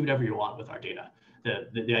like, you can do whatever you want with our data.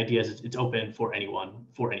 The idea is it's open for anyone,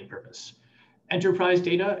 for any purpose. Enterprise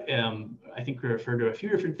data, I think we refer to a few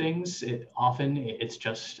different things. Often it's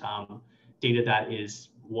just data that is,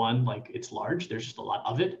 one, like it's large, there's just a lot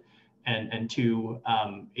of it. And two,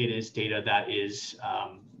 it is data that is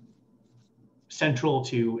central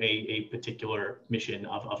to a particular mission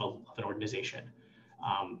of an organization,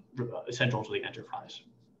 central to the enterprise.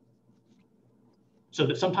 So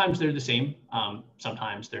that sometimes they're the same,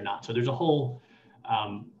 sometimes they're not. So there's a whole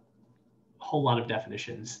lot of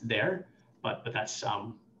definitions there, but that's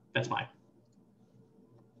mine.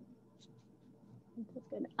 That's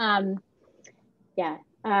good. Yeah.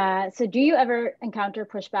 So do you ever encounter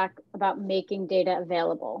pushback about making data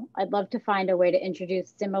available? I'd love to find a way to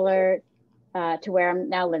introduce similar to where I'm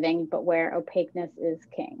now living, but where opaqueness is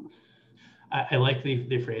king. I like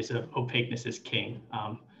the phrase of opaqueness is king.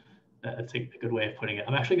 That's a good way of putting it.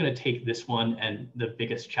 I'm actually going to take this one and the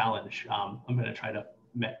biggest challenge. I'm going to try to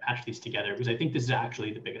match these together, because I think this is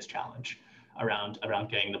actually the biggest challenge around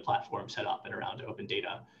getting the platform set up and around open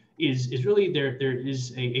data. Is really there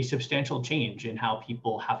is a substantial change in how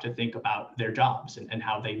people have to think about their jobs and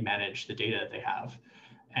how they manage the data that they have.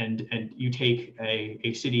 And you take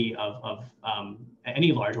a city of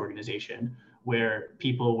any large organization where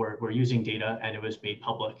people were using data and it was made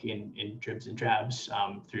public in dribs and drabs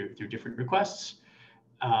through different requests,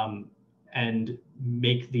 and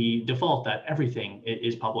make the default that everything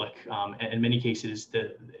is public. And in many cases,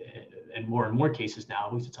 and more cases now,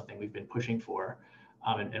 at least it's something we've been pushing for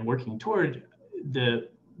and working toward, the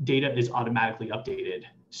data is automatically updated.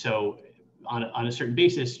 So on a certain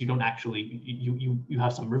basis, you don't actually, you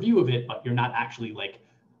have some review of it, but you're not actually like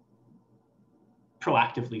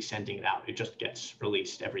proactively sending it out. It just gets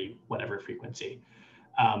released every whatever frequency.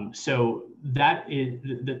 So that is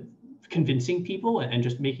the convincing people and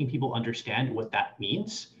just making people understand what that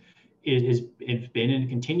means. It's been and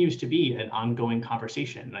continues to be an ongoing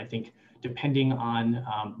conversation. And I think depending on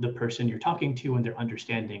the person you're talking to and their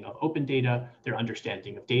understanding of open data, their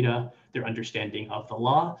understanding of data, their understanding of the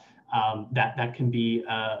law, that can be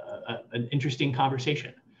an interesting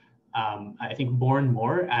conversation. I think more and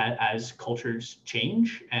more as cultures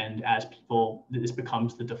change and as this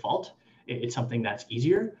becomes the default, it's something that's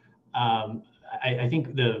easier. I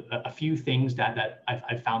think a few things that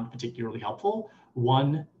I've found particularly helpful.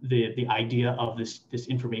 One, the idea of this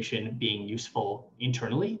information being useful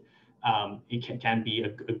internally. It can be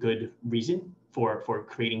a good reason for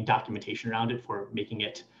creating documentation around it, for making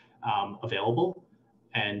it available,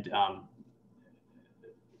 and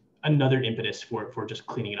another impetus for just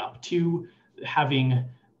cleaning it up. Two, having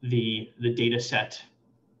the data set,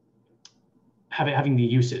 having the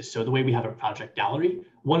uses. So the way we have a project gallery,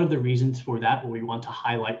 one of the reasons for that, where we want to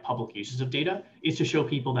highlight public uses of data, is to show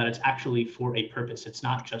people that it's actually for a purpose. It's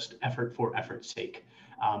not just effort for effort's sake.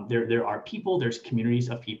 There are people, there's communities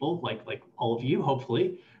of people like all of you,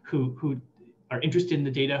 hopefully, who are interested in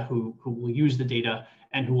the data, who will use the data,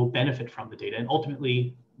 and who will benefit from the data. And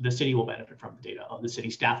ultimately, the city will benefit from the data. The city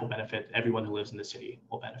staff will benefit. Everyone who lives in the city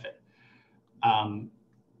will benefit.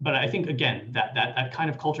 But I think, again, that kind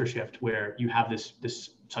of culture shift where you have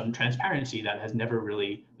this sudden transparency that has never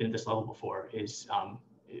really been at this level before is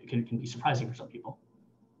it can be surprising for some people.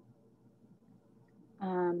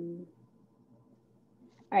 All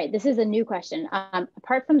right, this is a new question.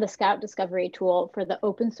 Apart from the Scout Discovery tool for the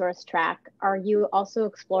open source track, are you also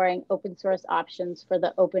exploring open source options for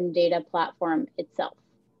the open data platform itself?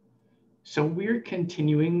 So we're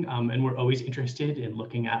continuing, and we're always interested in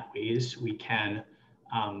looking at ways we can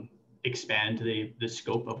expand the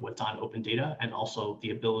scope of what's on open data, and also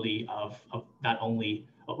the ability of not only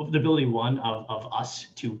the ability of us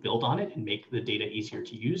to build on it and make the data easier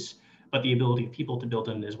to use, but the ability of people to build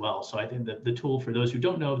on it as well. So I think that the tool, for those who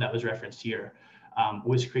don't know, that was referenced here,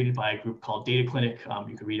 was created by a group called Data Clinic.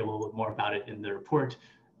 You can read a little bit more about it in the report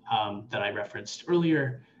that I referenced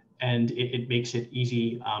earlier. And it makes it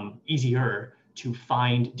easier to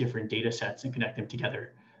find different data sets and connect them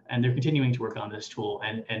together. And they're continuing to work on this tool.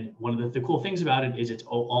 And one of the cool things about it is it's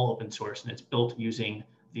all open source, and it's built using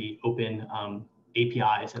the open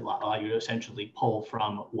APIs that allow you to essentially pull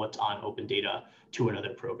from what's on open data to another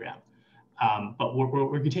program. But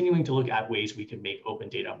we're continuing to look at ways we can make open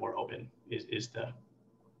data more open is the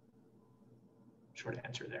short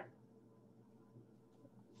answer there.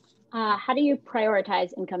 How do you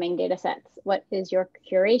prioritize incoming data sets? What is your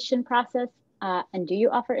curation process? And do you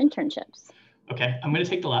offer internships? Okay, I'm going to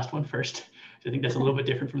take the last one first. I think that's a little bit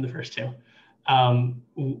different from the first two.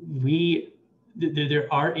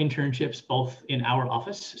 There are internships both in our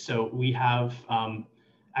office. So we have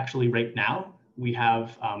actually right now, we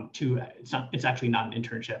have two, it's actually not an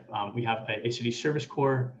internship. We have a city service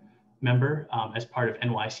corps member as part of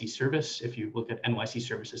NYC Service. If you look at NYC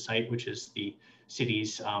Service's site, which is the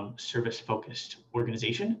city's service-focused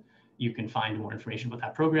organization, you can find more information about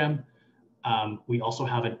that program. We also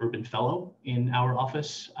have an urban fellow in our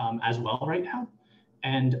office as well right now.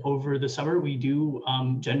 And over the summer, we do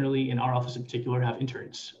generally, in our office in particular, have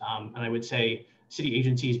interns. And I would say city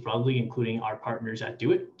agencies broadly, including our partners at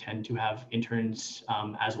Do It, tend to have interns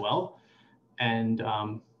as well. And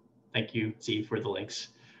thank you, Z, for the links.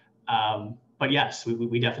 But yes,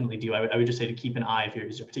 we definitely do. I would just say to keep an eye if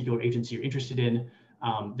there's a particular agency you're interested in.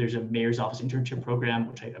 There's a mayor's office internship program,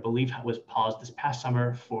 which I believe was paused this past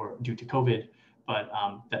summer due to COVID, but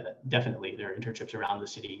definitely there are internships around the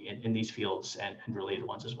city in these fields and related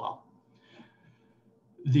ones as well.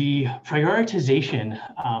 The prioritization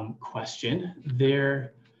question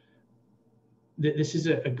there, this is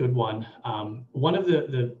a good one. One of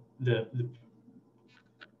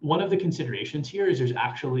the considerations here is there's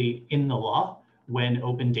actually in the law, when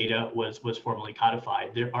open data was formally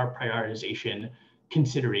codified, there are prioritization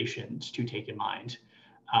considerations to take in mind.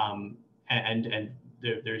 And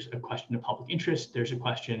there's a question of public interest. There's a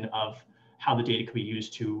question of how the data could be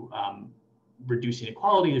used to reduce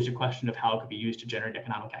inequality. There's a question of how it could be used to generate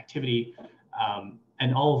economic activity.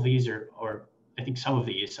 And all of these or I think some of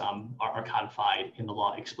these are codified in the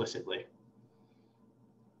law explicitly.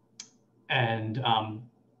 And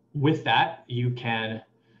with that, you can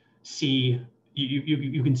see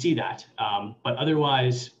you can see that. But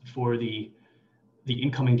otherwise, for the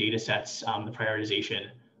incoming data sets, the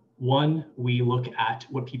prioritization, one, we look at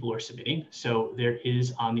what people are submitting. So there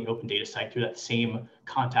is on the open data site, through that same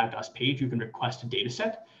contact us page, you can request a data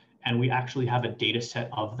set. And we actually have a data set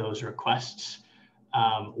of those requests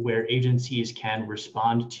where agencies can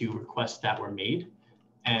respond to requests that were made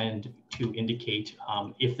and to indicate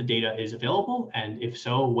if the data is available, and if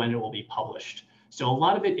so, when it will be published. So a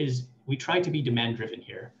lot of it is, we try to be demand driven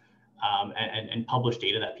here and publish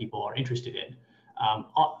data that people are interested in.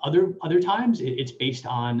 Other times it's based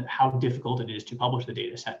on how difficult it is to publish the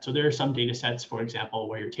data set. So there are some data sets, for example,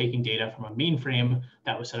 where you're taking data from a mainframe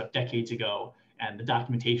that was set up decades ago, and the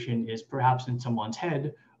documentation is perhaps in someone's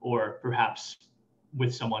head, or perhaps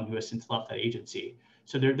with someone who has since left that agency.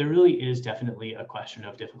 So there really is definitely a question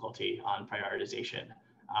of difficulty on prioritization,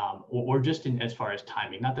 or just as far as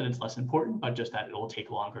timing. Not that it's less important, but just that it will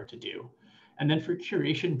take longer to do. And then for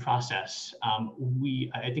curation process,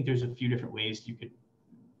 I think there's a few different ways you could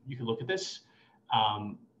look at this.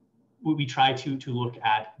 We try to look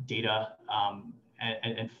at data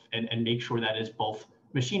and make sure that is both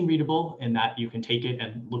machine readable in that you can take it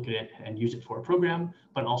and look at it and use it for a program,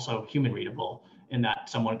 but also human readable in that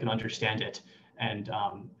someone can understand it and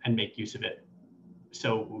make use of it.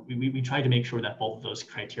 So we try to make sure that both of those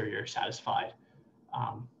criteria are satisfied.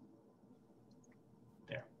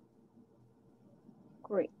 There.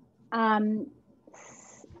 Great. The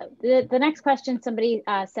next question somebody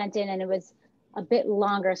sent in, and it was a bit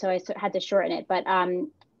longer, so I had to shorten it, but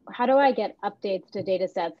how do I get updates to data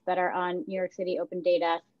sets that are on New York City Open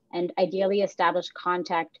Data, and ideally establish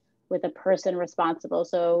contact with a person responsible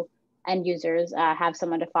so end users have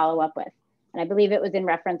someone to follow up with? And I believe it was in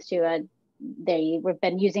reference to a we've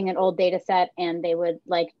been using an old data set and they would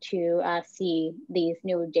like to see these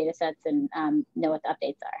new data sets and know what the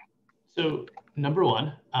updates are. So number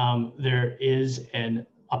one, there is an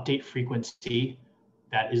update frequency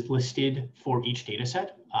that is listed for each data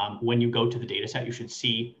set. When you go to the data set, you should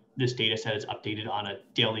see this data set is updated on a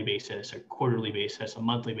daily basis, a quarterly basis, a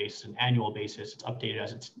monthly basis, an annual basis. It's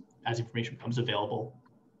updated as information becomes available.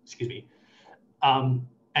 Excuse me.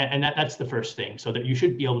 And that's the first thing, so that you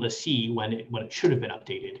should be able to see when it should have been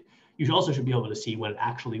updated. You also should be able to see when it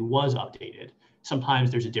actually was updated.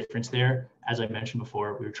 Sometimes there's a difference there. As I mentioned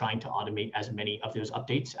before, we're trying to automate as many of those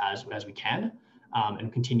updates as we can,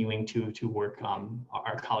 and continuing to work.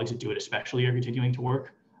 Our colleagues that do it especially are continuing to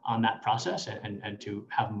work on that process and to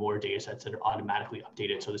have more data sets that are automatically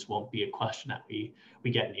updated. So this won't be a question that we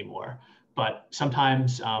get anymore. But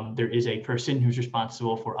sometimes there is a person who's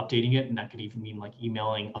responsible for updating it, and that could even mean like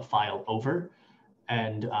emailing a file over.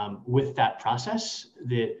 And with that process,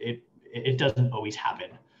 it doesn't always happen.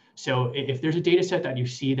 So if there's a data set that you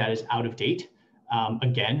see that is out of date,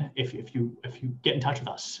 again, if you get in touch with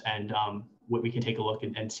us and we can take a look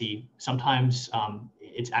and see, sometimes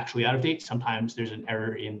it's actually out of date. Sometimes there's an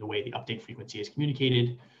error in the way the update frequency is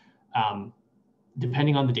communicated.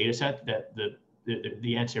 Depending on the data set,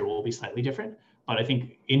 the answer will be slightly different. But I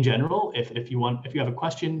think in general, if you have a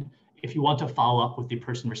question, if you want to follow up with the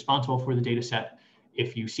person responsible for the data set,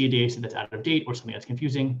 if you see a data set that's out of date or something that's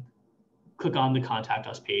confusing, click on the contact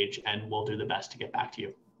us page and we'll do the best to get back to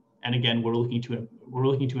you. And again, we're looking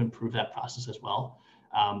to improve that process as well.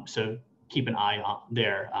 So keep an eye on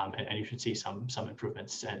there, and you should see some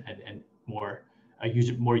improvements and more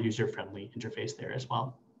user-friendly interface there as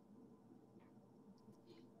well.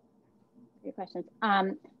 Great questions.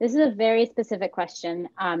 This is a very specific question,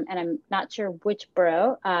 and I'm not sure which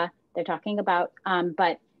borough they're talking about,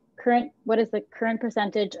 but what is the current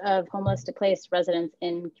percentage of homeless displaced residents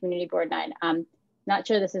in Community Board 9? Not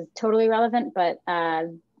sure this is totally relevant, but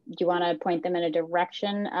do you want to point them in a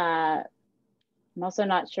direction? I'm also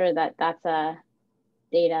not sure that that's a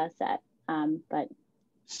data set, but.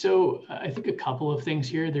 So I think a couple of things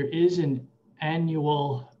here. There is an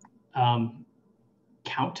annual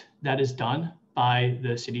count that is done by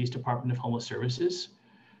the city's Department of Homeless Services.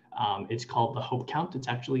 It's called the Hope Count. It's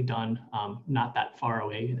actually done not that far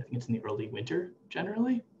away. I think it's in the early winter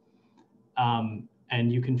generally. And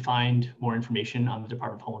you can find more information on the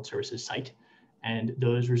Department of Homeless Services site. And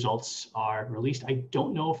those results are released. I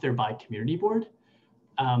don't know if they're by community board,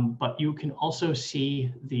 but you can also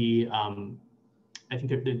see the, I think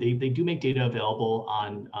they do make data available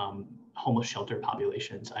on homeless shelter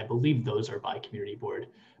populations. I believe those are by community board.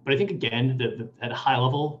 But I think again, at a high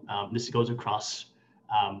level, this goes across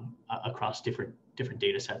different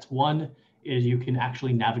data sets. One is you can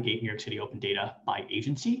actually navigate New York City Open Data by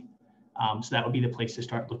agency. So that would be the place to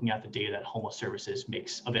start looking at the data that Homeless Services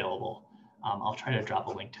makes available. I'll try to drop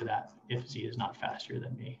a link to that if Z is not faster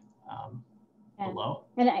than me below.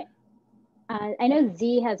 And I know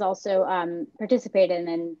Z has also participated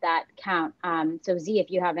in that count. So Z, if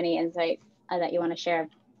you have any insight that you want to share,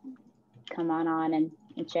 come on and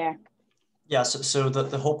share. Yeah, so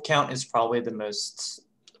the Hope Count is probably the most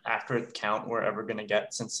accurate count we're ever going to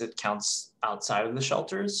get, since it counts outside of the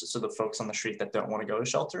shelters. So the folks on the street that don't want to go to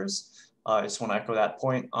shelters. I just want to echo that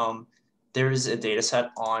point. There is a data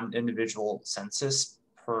set on individual census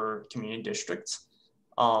per community district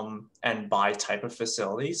and by type of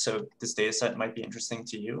facility. So this data set might be interesting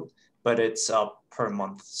to you, but it's per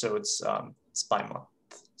month. So it's by month.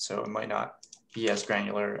 So it might not be as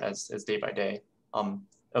granular as day by day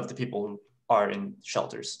of the people who are in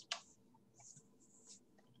shelters.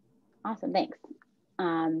 Awesome, thanks.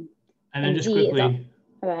 And then just quickly.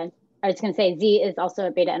 Go ahead. I was going to say Z is also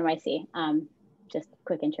at BetaNYC. Just a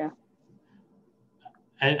quick intro.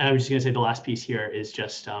 And I was just going to say the last piece here is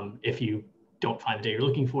just if you don't find the data you're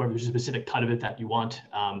looking for, if there's a specific cut of it that you want,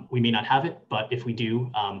 we may not have it, but if we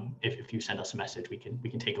do, if you send us a message, we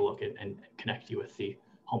can take a look and connect you with the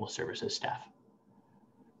Homeless Services staff.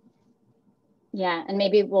 Yeah, and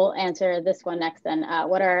maybe we'll answer this one next then.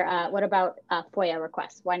 What about FOIA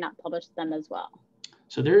requests? Why not publish them as well?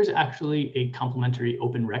 So there's actually a complimentary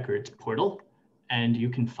open records portal, and you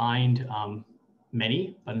can find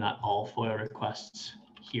many, but not all FOIA requests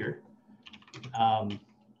here.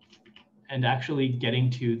 And actually getting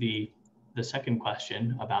to the second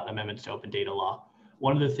question about amendments to open data law,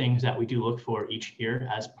 one of the things that we do look for each year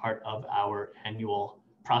as part of our annual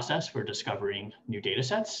process for discovering new data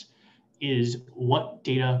sets is what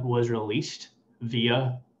data was released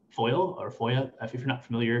via FOIL or FOIA. If you're not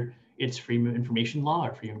familiar, it's Freedom of Information Law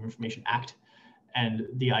or Freedom of Information Act. And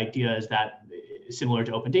the idea is that similar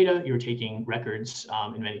to open data, you're taking records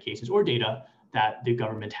in many cases or data that the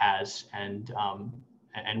government has, and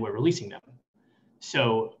we're releasing them.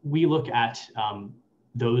 So we look at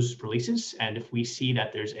those releases, and if we see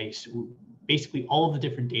that there's basically all of the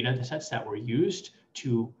different data sets that were used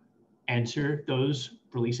to answer those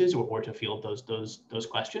releases or to field those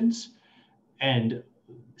questions, and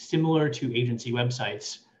similar to agency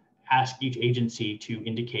websites, ask each agency to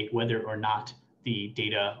indicate whether or not the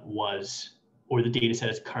data was, or the data set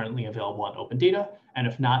is currently available on open data. And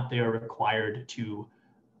if not, they are required to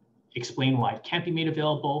explain why it can't be made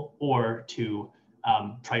available, or to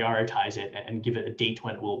prioritize it and give it a date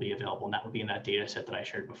when it will be available. And that would be in that data set that I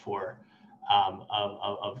shared before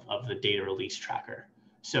of the data release tracker.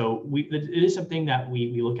 So it is something that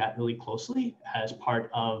we look at really closely as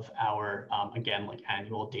part of our, again, like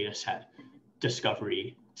annual data set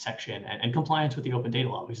discovery section and compliance with the open data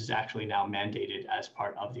law, which is actually now mandated as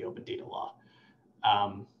part of the open data law.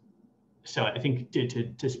 So I think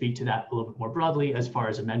to speak to that a little bit more broadly, as far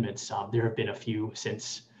as amendments, there have been a few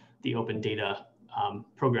since the open data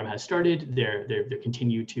program has started. There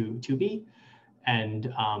continue to be,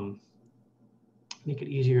 and make it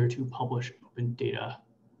easier to publish open data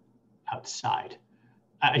outside.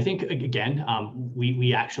 I think, again,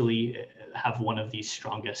 we actually have one of the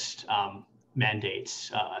strongest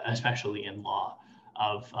mandates, especially in law,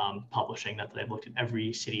 of publishing that I've looked at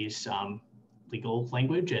every city's legal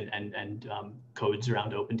language and codes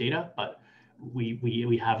around open data. But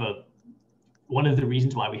we have one of the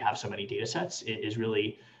reasons why we have so many data sets is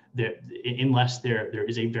really unless there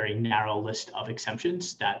is a very narrow list of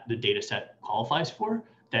exemptions that the data set qualifies for,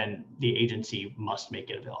 then the agency must make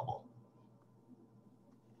it available.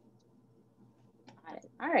 Got it.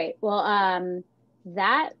 All right. Well,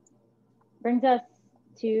 that brings us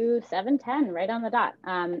to 7:10, right on the dot.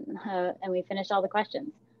 And we finished all the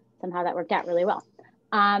questions. Somehow that worked out really well.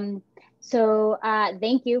 So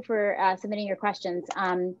thank you for submitting your questions.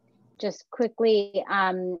 Just quickly,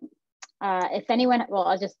 if anyone,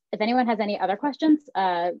 if anyone has any other questions,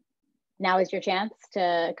 now is your chance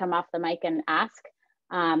to come off the mic and ask.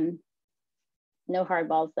 No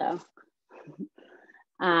hardballs though.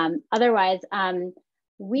 Otherwise,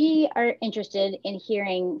 we are interested in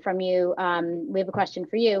hearing from you. We have a question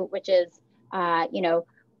for you, which is,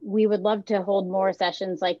 we would love to hold more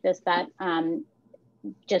sessions like this that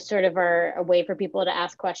just sort of are a way for people to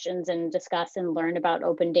ask questions and discuss and learn about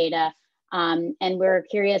open data. And we're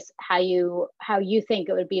curious how you think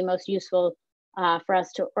it would be most useful for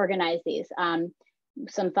us to organize these.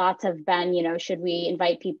 Some thoughts have been, should we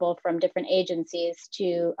invite people from different agencies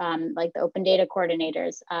to like the open data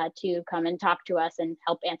coordinators to come and talk to us and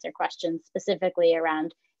help answer questions specifically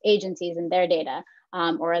around agencies and their data?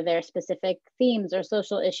 Or are there specific themes or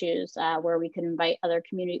social issues where we could invite other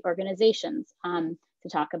community organizations to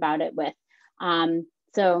talk about it with?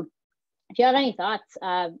 So if you have any thoughts,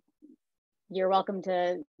 you're welcome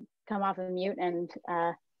to come off of mute and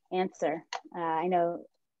answer. I know.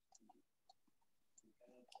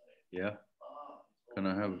 Yeah, can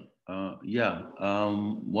I have,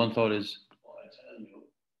 one thought is,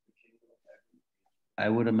 I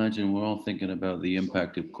would imagine we're all thinking about the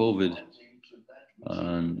impact of COVID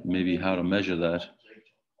and maybe how to measure that.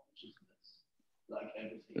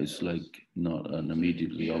 It's like not an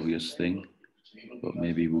immediately obvious thing, but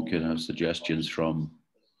maybe we can have suggestions from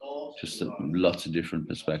just lots of different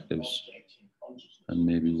perspectives, and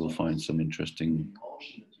maybe we'll find some interesting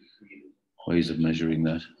ways of measuring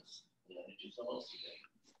that.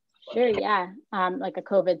 Sure, yeah, like a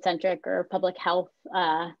COVID-centric or public health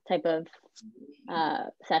type of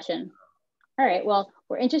session. All right, well,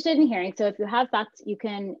 we're interested in hearing. So if you have thoughts, you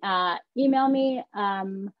can email me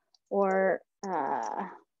or I'm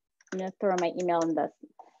gonna throw my email in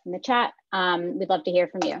the chat. We'd love to hear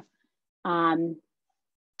from you. And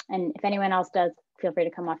if anyone else does, feel free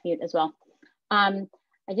to come off mute as well. I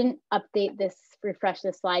didn't refresh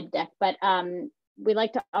this slide deck, but we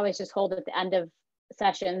like to always just hold at the end of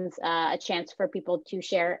sessions a chance for people to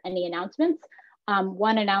share any announcements.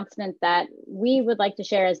 One announcement that we would like to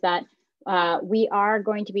share is that we are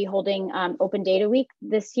going to be holding Open Data Week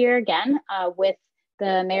this year again with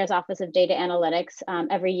the Mayor's Office of Data Analytics.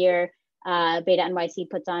 Every year, BetaNYC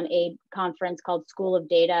puts on a conference called School of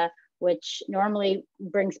Data, which normally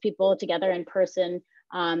brings people together in person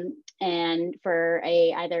and for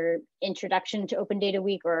either introduction to Open Data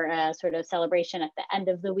Week or a sort of celebration at the end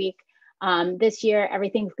of the week. This year,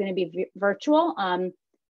 everything's going to be virtual.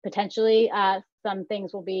 Potentially, some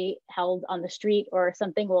things will be held on the street or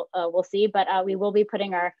something we'll see, but we will be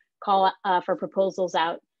putting our call for proposals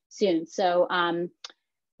out soon. So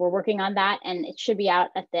we're working on that, and it should be out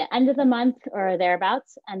at the end of the month or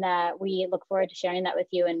thereabouts. And we look forward to sharing that with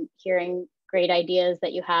you and hearing great ideas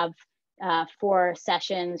that you have for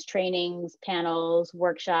sessions, trainings, panels,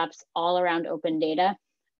 workshops, all around open data.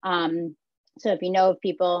 So if you know of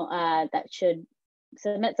people that should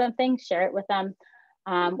submit something, share it with them.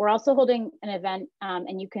 We're also holding an event,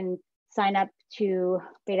 and you can sign up to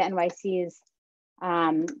BetaNYC's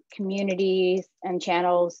communities and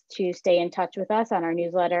channels to stay in touch with us on our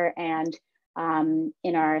newsletter and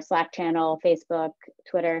in our Slack channel, Facebook,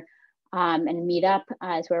 Twitter, and Meetup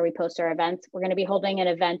is where we post our events. We're going to be holding an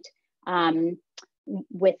event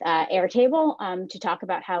with Airtable to talk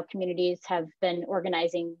about how communities have been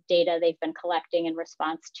organizing data they've been collecting in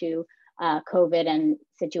response to COVID and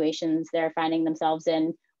situations they're finding themselves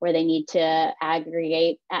in, where they need to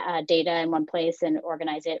aggregate data in one place and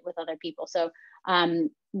organize it with other people. So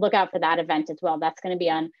look out for that event as well. That's going to be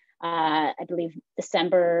on, I believe,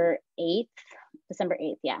 December 8th,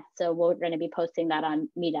 yeah. So we're going to be posting that on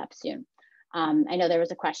Meetup soon. I know there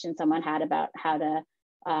was a question someone had about how to,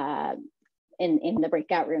 in the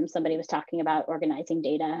breakout room, somebody was talking about organizing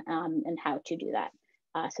data and how to do that.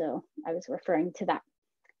 So I was referring to that.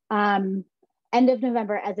 End of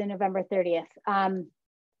November, as in November 30th.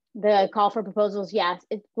 The call for proposals, yes,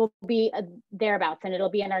 it will be thereabouts, and it'll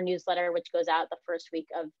be in our newsletter, which goes out the first week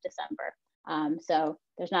of December. So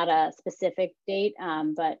there's not a specific date,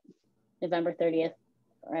 but November 30th,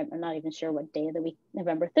 or I'm not even sure what day of the week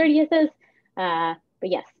November 30th is, but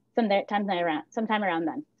yes, sometime around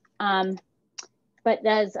then. But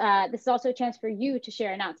this is also a chance for you to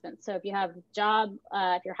share announcements. So if you have a job,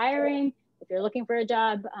 if you're hiring, if you're looking for a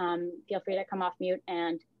job, feel free to come off mute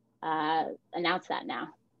and announce that now.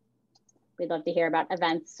 We'd love to hear about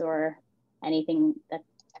events or anything that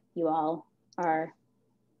you all are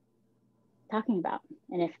talking about.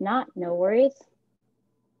 And if not, no worries.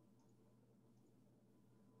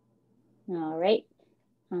 All right.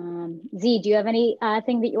 Z, do you have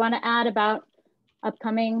anything that you want to add about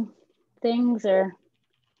upcoming things or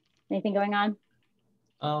anything going on?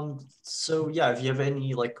 So yeah, if you have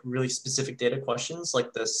any like really specific data questions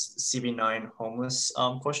like this CB9 homeless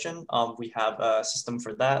question, we have a system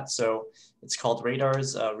for that. So it's called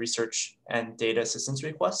Radar's Research and Data Assistance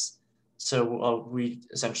Requests. So we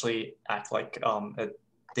essentially act like a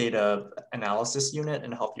data analysis unit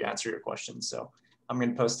and help you answer your questions. So I'm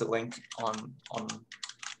going to post a link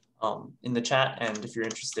in the chat, and if you're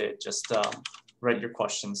interested, just write your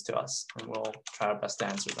questions to us and we'll try our best to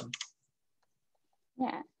answer them.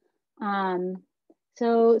 Yeah.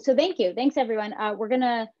 So thank you. Thanks, everyone. We're going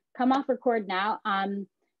to come off record now.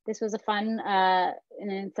 This was a fun and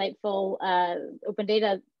insightful open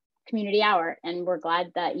data community hour, and we're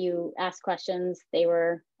glad that you asked questions. They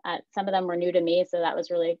were, some of them were new to me, so that was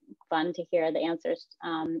really fun to hear the answers.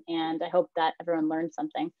 And I hope that everyone learned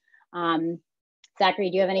something. Zachary,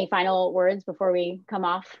 do you have any final words before we come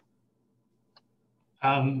off?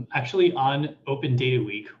 Actually, on Open Data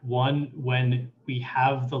Week, when we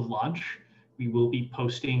have the launch, we will be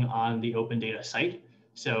posting on the Open Data site.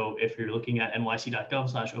 So if you're looking at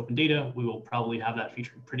nyc.gov/open data, we will probably have that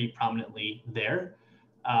featured pretty prominently there.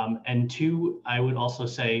 And two, I would also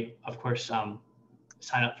say, of course,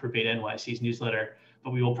 sign up for BetaNYC's newsletter,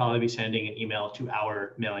 but we will probably be sending an email to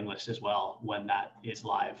our mailing list as well when that is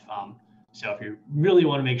live. So if you really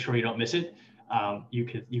want to make sure you don't miss it, you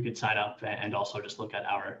could sign up and also just look at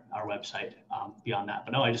our website beyond that.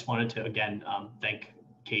 But no, I just wanted to again thank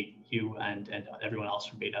Kate, you, and everyone else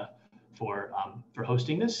from Beta for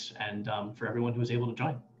hosting this, and for everyone who was able to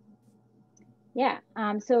join. Yeah.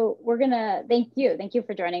 So we're gonna thank you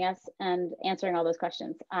for joining us and answering all those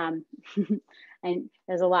questions. And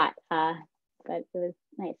there's a lot, but it was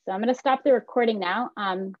nice. So I'm gonna stop the recording now.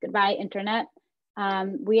 Goodbye, internet.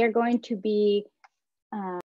 We are going to be